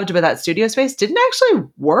really loved about that studio space didn't actually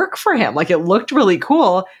work for him. Like, it looked really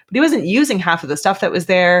cool, but he wasn't using half of the stuff that was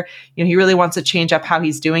there. He really wants to change up how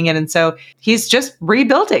he's doing it. And so he's just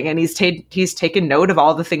rebuilding, and he's taken note of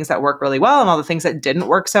all the things that work really well and all the things that didn't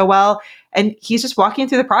work so well. And he's just walking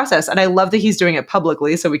through the process. And I love that he's doing it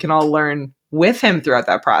publicly so we can all learn with him throughout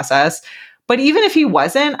that process. But even if he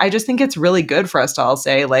wasn't, I just think it's really good for us to all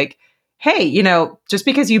say, like, hey, just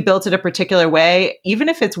because you built it a particular way, even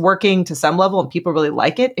if it's working to some level and people really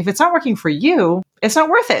like it, if it's not working for you, it's not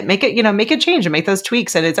worth it. Make a change and make those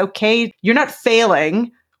tweaks. And it's okay. You're not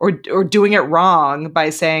failing or doing it wrong by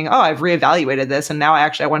saying, oh, I've reevaluated this and now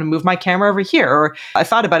I want to move my camera over here. Or I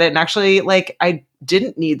thought about it and actually, like, I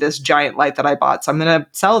didn't need this giant light that I bought, so I'm going to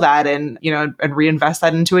sell that and reinvest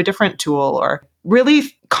that into a different tool. Or really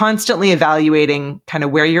constantly evaluating kind of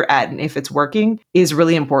where you're at and if it's working is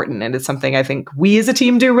really important. And it's something I think we as a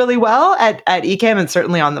team do really well at Ecamm and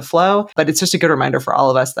certainly on the flow. But it's just a good reminder for all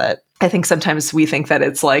of us that I think sometimes we think that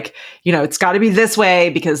it's like, it's got to be this way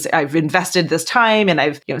because I've invested this time and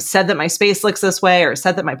I've said that my space looks this way or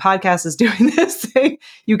said that my podcast is doing this thing.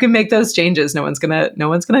 You can make those changes. No one's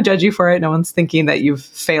gonna judge you for it. No one's thinking that you've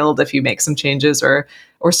failed if you make some changes or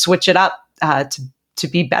switch it up to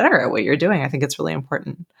be better at what you're doing. I think it's really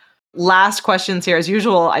important. Last questions here. As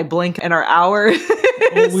usual, I blink and our hour.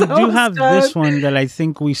 Well, we do have this one that I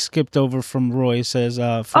think we skipped over from Roy. It says,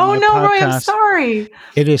 oh no, podcast, Roy, I'm sorry.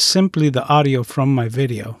 It is simply the audio from my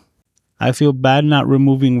video. I feel bad not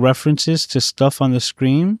removing references to stuff on the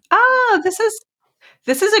screen. Oh, this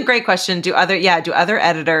is a great question. Do other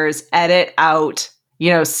editors edit out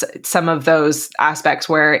some of those aspects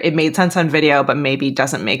where it made sense on video, but maybe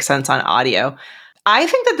doesn't make sense on audio? I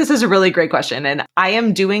think that this is a really great question. And I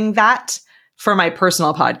am doing that for my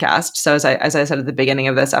personal podcast. So as I said at the beginning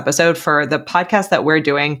of this episode, for the podcast that we're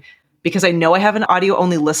doing, because I know I have an audio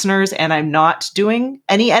only listeners and I'm not doing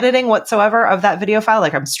any editing whatsoever of that video file.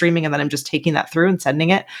 Like, I'm streaming and then I'm just taking that through and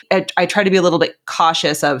sending it. I try to be a little bit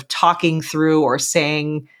cautious of talking through or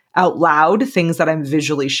saying out loud things that I'm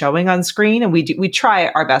visually showing on screen. And we try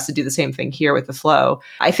our best to do the same thing here with the flow.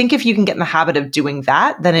 I think if you can get in the habit of doing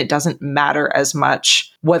that, then it doesn't matter as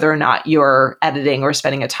much whether or not you're editing or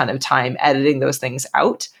spending a ton of time editing those things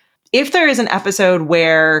out. If there is an episode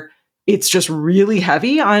where it's just really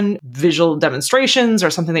heavy on visual demonstrations or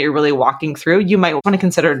something that you're really walking through, you might want to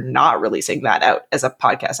consider not releasing that out as a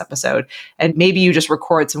podcast episode. And maybe you just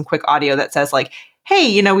record some quick audio that says like,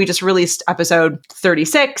 hey, we just released episode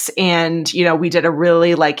 36 and, we did a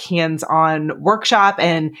really hands-on workshop.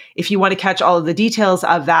 And if you want to catch all of the details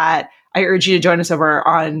of that, I urge you to join us over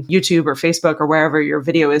on YouTube or Facebook or wherever your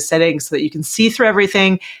video is sitting so that you can see through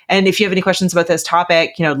everything. And if you have any questions about this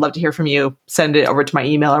topic, I'd love to hear from you. Send it over to my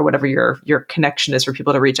email or whatever your connection is for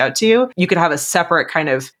people to reach out to you. You could have a separate kind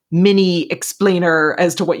of mini explainer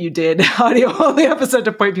as to what you did audio only episode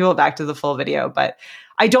to point people back to the full video. But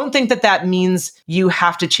I don't think that means you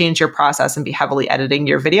have to change your process and be heavily editing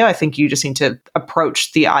your video. I think you just need to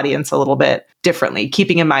approach the audience a little bit differently,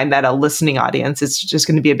 keeping in mind that a listening audience is just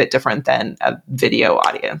going to be a bit different than a video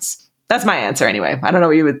audience. That's my answer anyway. I don't know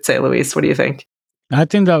what you would say, Luis. What do you think? I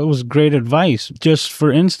think that was great advice. Just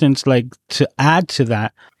for instance, to add to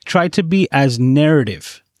that, try to be as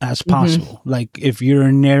narrative as possible. Mm-hmm. Like if you're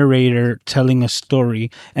a narrator telling a story,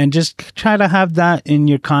 and just try to have that in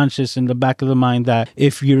your conscious, in the back of the mind, that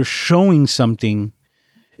if you're showing something,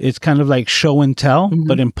 it's kind of like show and tell. Mm-hmm.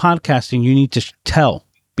 But in podcasting, you need to tell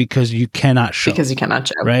because you cannot show.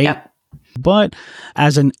 Right? Yep. But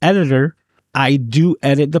as an editor, I do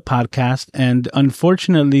edit the podcast. And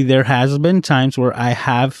unfortunately, there has been times where I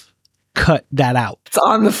have cut that out. It's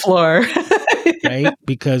on the floor. Right?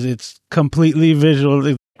 Because it's completely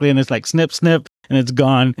visual. And it's like snip, snip, and it's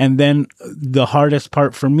gone. And then the hardest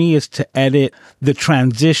part for me is to edit the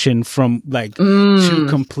transition from two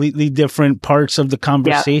completely different parts of the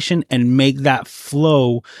conversation and make that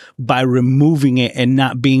flow by removing it and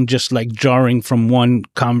not being just jarring from one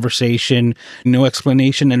conversation, no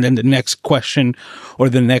explanation, and then the next question or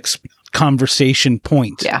the next conversation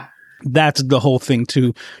point. Yeah. That's the whole thing,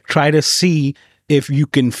 to try to see if you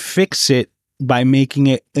can fix it by making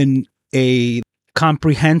it a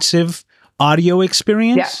comprehensive audio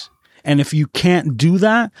experience. Yeah. And if you can't do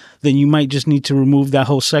that, then you might just need to remove that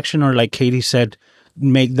whole section, or like Katie said,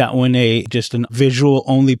 make that one just a visual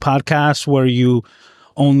only podcast where you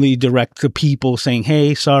only direct to people saying,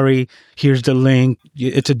 hey, sorry, here's the link.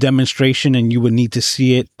 It's a demonstration and you would need to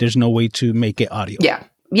see it. There's no way to make it audio. Yeah.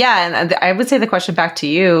 Yeah. And I would say the question back to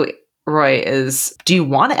you, Roy, is do you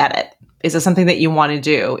want to edit? Is it something that you want to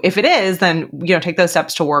do? If it is, then, take those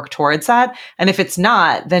steps to work towards that. And if it's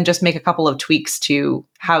not, then just make a couple of tweaks to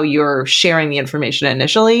how you're sharing the information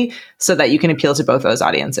initially so that you can appeal to both those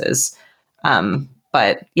audiences.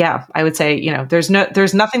 But yeah, I would say, there's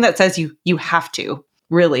nothing that says you have to.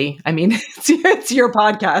 Really, I mean, it's your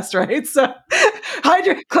podcast, right? So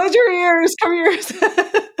close your ears, cover your ears.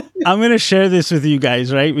 I'm going to share this with you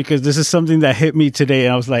guys, right? Because this is something that hit me today.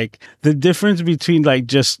 And I was like, the difference between like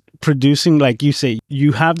just producing, like you say,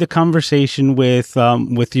 you have the conversation with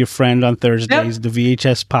your friend on Thursdays, the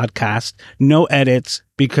VHS podcast, no edits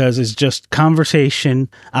because it's just conversation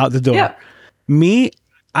out the door. Yep. Me,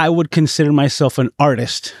 I would consider myself an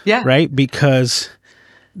artist, right? Because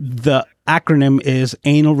the acronym is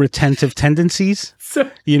anal retentive tendencies,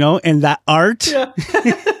 and that art,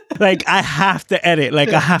 like I have to edit, like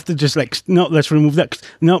I have to just like, no, let's remove that.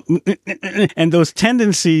 No. And those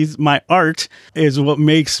tendencies, my art is what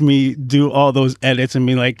makes me do all those edits and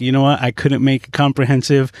be like, you know what? I couldn't make it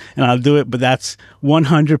comprehensive and I'll do it, but that's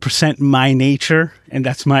 100% my nature. And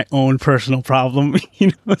that's my own personal problem,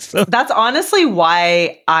 So that's honestly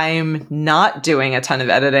why I'm not doing a ton of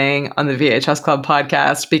editing on the VHS Club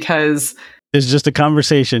podcast, because it's just a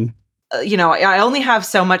conversation. I only have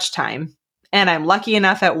so much time. And I'm lucky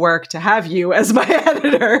enough at work to have you as my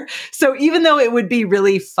editor. So even though it would be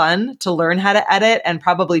really fun to learn how to edit and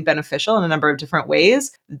probably beneficial in a number of different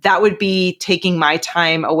ways, that would be taking my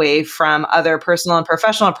time away from other personal and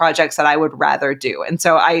professional projects that I would rather do. And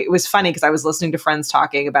so it was funny because I was listening to friends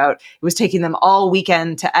talking about it was taking them all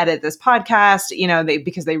weekend to edit this podcast,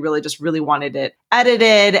 because they really wanted it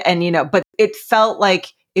edited. And, but it felt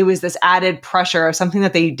like it was this added pressure of something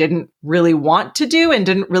that they didn't really want to do and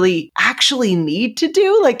didn't really actually need to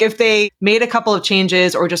do. Like if they made a couple of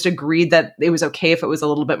changes or just agreed that it was okay if it was a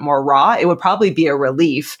little bit more raw, it would probably be a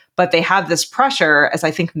relief. But they have this pressure, as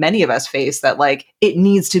I think many of us face, that like it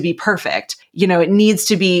needs to be perfect. It needs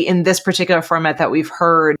to be in this particular format that we've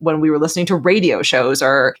heard when we were listening to radio shows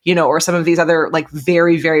or some of these other like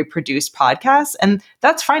very, very produced podcasts. And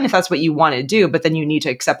that's fine if that's what you want to do, but then you need to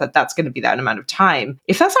accept that that's going to be that amount of time.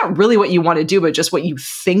 If that's not really what you want to do, but just what you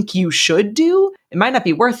think you should do, it might not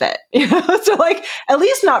be worth it. So like, at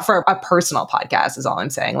least not for a personal podcast is all I'm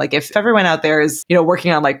saying. Like if everyone out there is,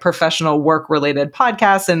 working on like professional work related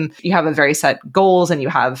podcasts and you have a very set goals and you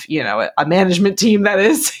have, a management team that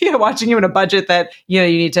is, watching you in a budget that, you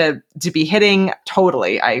need to be hitting,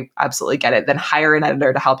 totally. I absolutely get it. Then hire an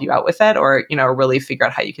editor to help you out with it or, really figure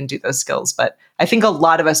out how you can do those skills. But I think a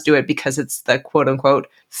lot of us do it because it's the quote unquote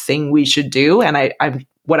thing we should do. And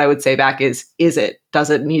what I would say back is it? Does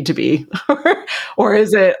it need to be? Or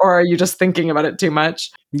is it? Or are you just thinking about it too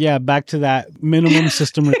much? Yeah, back to that minimum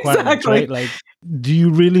system requirements, Exactly. right? Like, do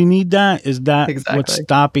you really need that? Is that what's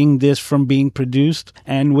stopping this from being produced?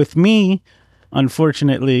 And with me,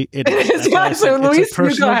 unfortunately, it is. It's a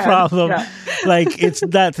personal problem. Yeah. Like, it's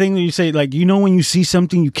that thing that you say, like, when you see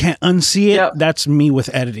something, you can't unsee it. Yep. That's me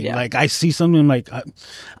with editing. Yep. Like, I see something, like,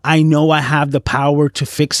 I know I have the power to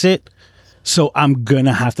fix it. So I'm going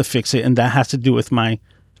to have to fix it. And that has to do with my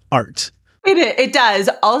art. It does.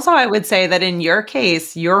 Also, I would say that in your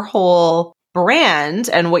case, your whole brand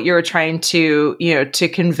and what you're trying to, to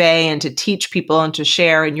convey and to teach people and to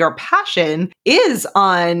share and your passion is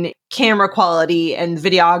on camera quality and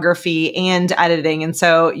videography and editing. And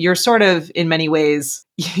so you're sort of in many ways,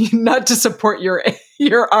 not to support your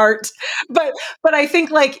art, but I think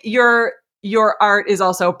like your art is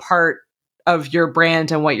also part of your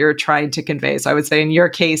brand and what you're trying to convey. So I would say in your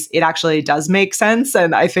case, it actually does make sense.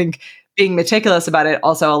 And I think being meticulous about it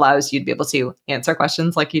also allows you to be able to answer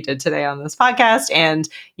questions like you did today on this podcast and,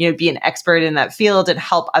 be an expert in that field and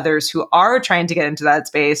help others who are trying to get into that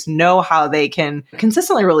space know how they can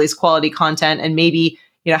consistently release quality content and maybe,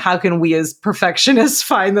 how can we as perfectionists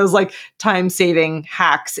find those like time-saving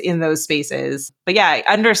hacks in those spaces? But yeah,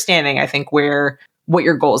 understanding, I think, what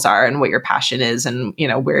your goals are and what your passion is and,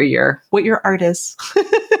 what your art is.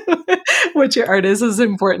 What your art is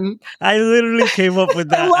important. I literally came up with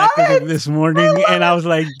that acronym this morning and I was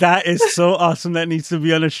like, that is so awesome. That needs to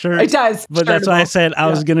be on a shirt. It does. But that's why I said I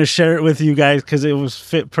was going to share it with you guys because it was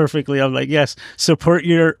fit perfectly. I'm like, yes, support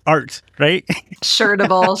your art, right?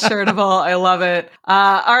 Shirtable. I love it.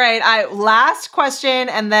 All right. Last question.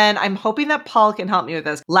 And then I'm hoping that Paul can help me with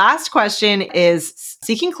this. Last question is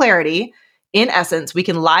seeking clarity. In essence, we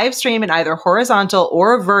can live stream in either horizontal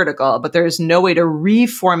or vertical, but there's no way to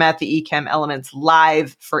reformat the eCam elements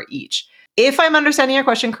live for each. if I'm understanding your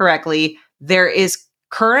question correctly, there is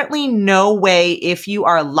currently no way, if you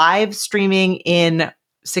are live streaming in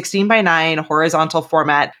 16:9 horizontal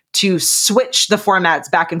format, to switch the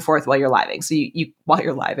formats back and forth while you're living. So while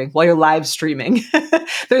you're live streaming,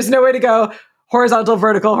 there's no way to go horizontal,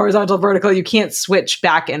 vertical. You can't switch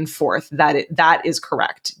back and forth. That is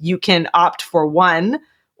correct. You can opt for one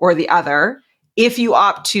or the other. If you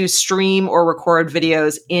opt to stream or record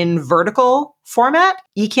videos in vertical format,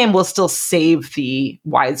 Ecamm will still save the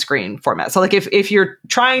widescreen format. So like if you're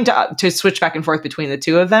trying to switch back and forth between the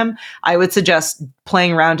two of them, I would suggest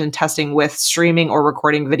playing around and testing with streaming or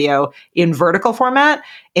recording video in vertical format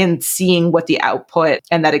and seeing what the output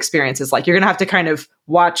and that experience is like. You're going to have to kind of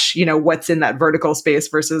watch, what's in that vertical space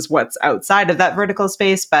versus what's outside of that vertical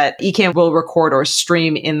space. But Ecamm will record or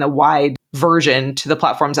stream in the wide version to the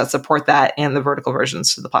platforms that support that and the vertical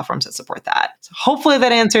versions to the platforms that support that. So hopefully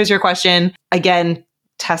that answers your question. Again,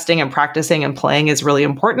 testing and practicing and playing is really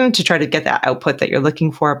important to try to get that output that you're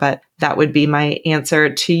looking for. But that would be my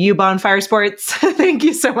answer to you, Bonfire Sports. Thank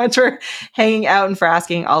you so much for hanging out and for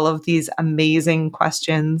asking all of these amazing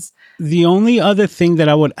questions. The only other thing that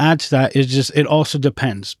I would add to that is just it also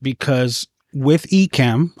depends, because with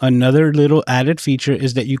Ecamm, another little added feature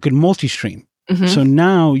is that you can multi-stream. Mm-hmm. So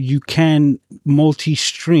now you can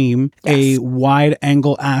multi-stream a wide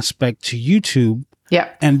angle aspect to YouTube. Yeah.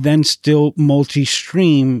 And then still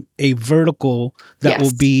multi-stream a vertical that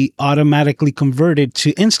will be automatically converted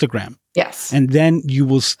to Instagram. Yes. And then you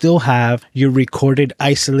will still have your recorded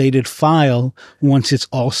isolated file once it's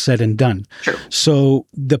all said and done. True. So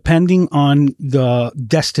depending on the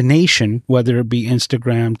destination, whether it be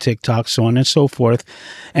Instagram, TikTok, so on and so forth,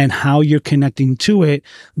 and how you're connecting to it,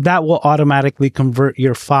 that will automatically convert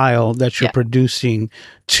your file that you're producing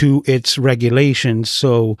to its regulations.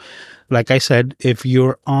 So like I said, if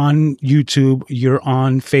you're on YouTube, you're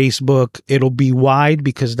on Facebook, it'll be wide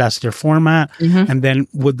because that's their format. Mm-hmm. And then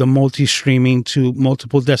with the multi-streaming to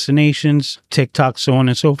multiple destinations, TikTok, so on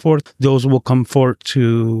and so forth, those will come forward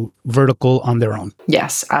to vertical on their own.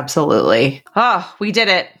 Yes, absolutely. Oh, we did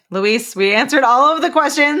it. Luis, we answered all of the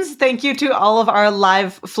questions. Thank you to all of our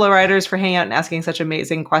live flow riders for hanging out and asking such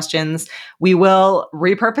amazing questions. We will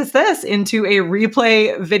repurpose this into a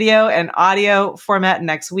replay video and audio format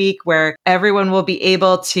next week where everyone will be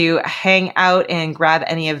able to hang out and grab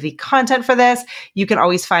any of the content for this. You can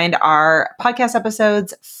always find our podcast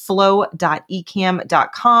episodes,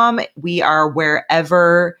 flow.ecamm.com. We are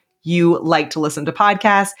wherever you like to listen to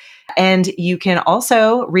podcasts. And you can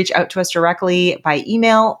also reach out to us directly by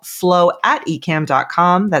email,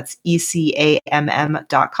 flow@ecamm.com. That's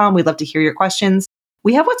ECAMM.com. We'd love to hear your questions.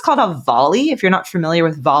 We have what's called a Volley. If you're not familiar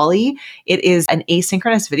with Volley, it is an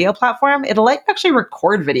asynchronous video platform. It'll actually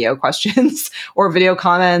record video questions or video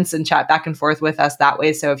comments and chat back and forth with us that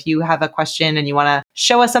way. So if you have a question and you want to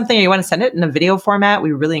show us something or you want to send it in a video format,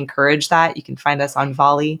 we really encourage that. You can find us on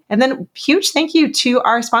Volley. And then huge thank you to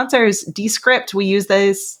our sponsors, Descript. We use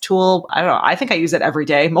this tool. I don't know. I think I use it every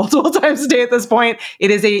day, multiple times a day at this point. It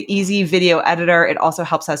is an easy video editor. It also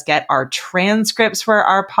helps us get our transcripts for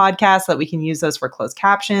our podcast so that we can use those for closed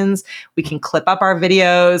captions. We can clip up our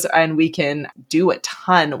videos and we can do a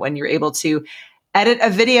ton when you're able to edit a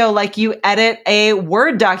video like you edit a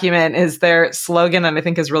Word document is their slogan, and I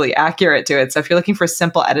think is really accurate to it. So if you're looking for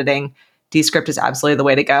simple editing, Descript is absolutely the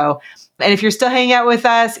way to go. And if you're still hanging out with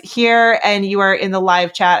us here and you are in the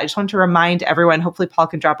live chat, I just want to remind everyone, hopefully Paul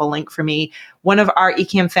can drop a link for me. One of our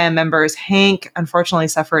Ecamm fan members, Hank, unfortunately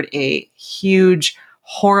suffered a huge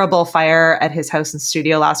horrible fire at his house and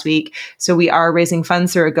studio last week. So we are raising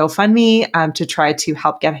funds through a GoFundMe to try to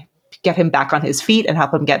help get him back on his feet and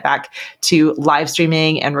help him get back to live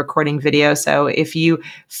streaming and recording video. So if you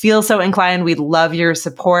feel so inclined, we'd love your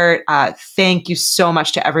support. Thank you so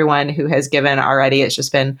much to everyone who has given already. It's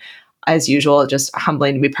just been, as usual, just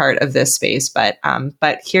humbling to be part of this space. But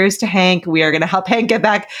here's to Hank. We are going to help Hank get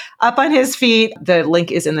back up on his feet. The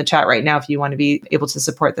link is in the chat right now if you want to be able to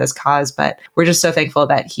support this cause. But we're just so thankful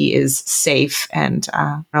that he is safe and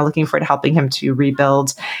are looking forward to helping him to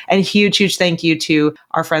rebuild. And huge thank you to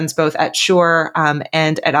our friends both at Shure and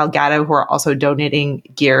at Elgato who are also donating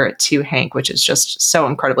gear to Hank, which is just so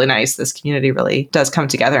incredibly nice. This community really does come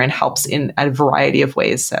together and helps in a variety of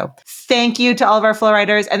ways. So thank you to all of our Flow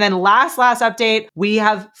Riders. And then last update, we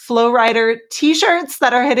have Flow Rider t-shirts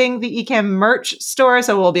that are hitting the Ecamm merch store.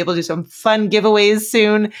 So we'll be able to do some fun giveaways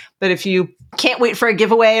soon. But if you can't wait for a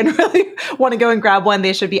giveaway and really want to go and grab one,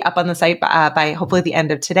 they should be up on the site by hopefully the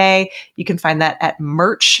end of today. You can find that at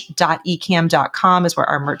merch.ecam.com is where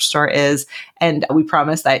our merch store is. And we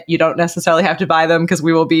promise that you don't necessarily have to buy them because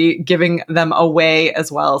we will be giving them away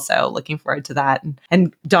as well. So looking forward to that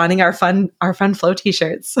and donning our fun flow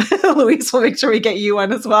t-shirts. Luis will make sure we get you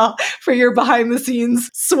one as well for your behind the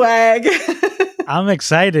scenes swag. I'm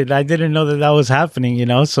excited. I didn't know that was happening,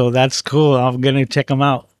 so that's cool. I'm going to check them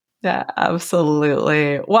out. Yeah,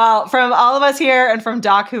 absolutely. Well, from all of us here and from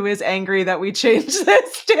Doc, who is angry that we changed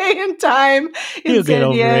this day and time in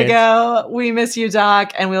San Diego, we miss you,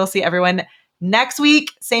 Doc, and we will see everyone next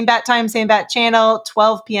week. Same bat time, same bat channel,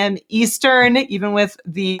 12 p.m. Eastern, even with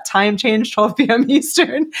the time change, 12 p.m.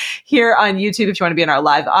 Eastern here on YouTube if you want to be in our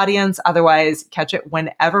live audience. Otherwise, catch it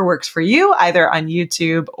whenever works for you, either on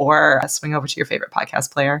YouTube or swing over to your favorite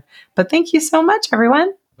podcast player. But thank you so much,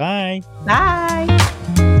 everyone. Bye. Bye.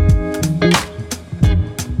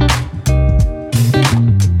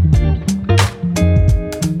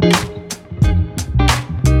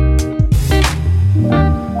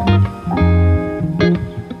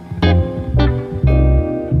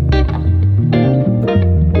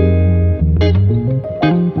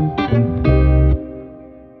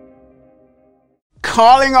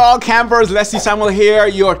 Calling all campers, Leslie Samuel here,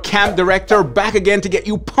 your camp director, back again to get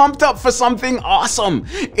you pumped up for something awesome.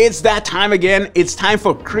 It's that time again. It's time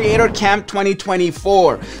for Creator Camp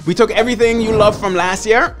 2024. We took everything you loved from last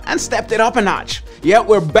year and stepped it up a notch. Yeah,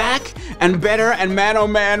 we're back and better, and man, oh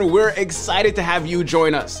man, we're excited to have you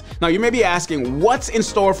join us. Now, you may be asking, what's in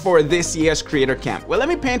store for this year's Creator Camp? Well, let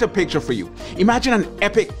me paint a picture for you. Imagine an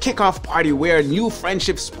epic kickoff party where new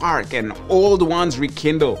friendships spark and old ones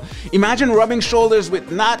rekindle. Imagine rubbing shoulders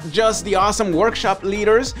with not just the awesome workshop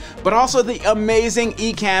leaders, but also the amazing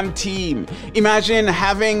Ecamm team. Imagine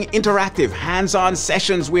having interactive, hands-on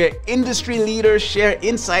sessions where industry leaders share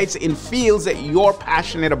insights in fields that you're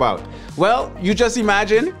passionate about. Well, you just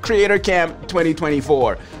imagine Creator Camp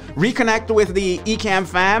 2024. Reconnect with the Ecamm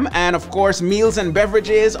fam, and of course, meals and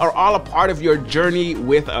beverages are all a part of your journey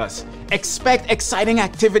with us. Expect exciting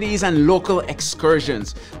activities and local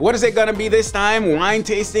excursions. What is it gonna be this time? Wine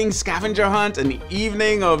tasting, scavenger hunt, an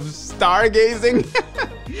evening of stargazing?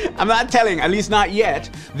 I'm not telling, at least not yet.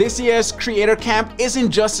 This year's Creator Camp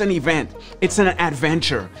isn't just an event, it's an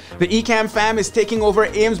adventure. The Ecamm fam is taking over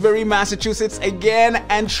Amesbury, Massachusetts again,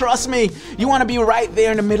 and trust me, you wanna be right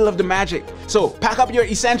there in the middle of the magic. So pack up your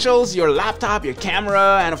essentials, your laptop, your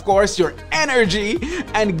camera, and of course your energy,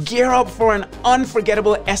 and gear up for an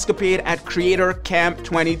unforgettable escapade at Creator Camp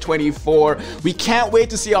 2024. We can't wait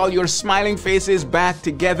to see all your smiling faces back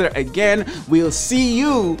together again. We'll see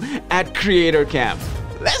you at Creator Camp.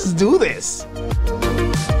 Let's do this.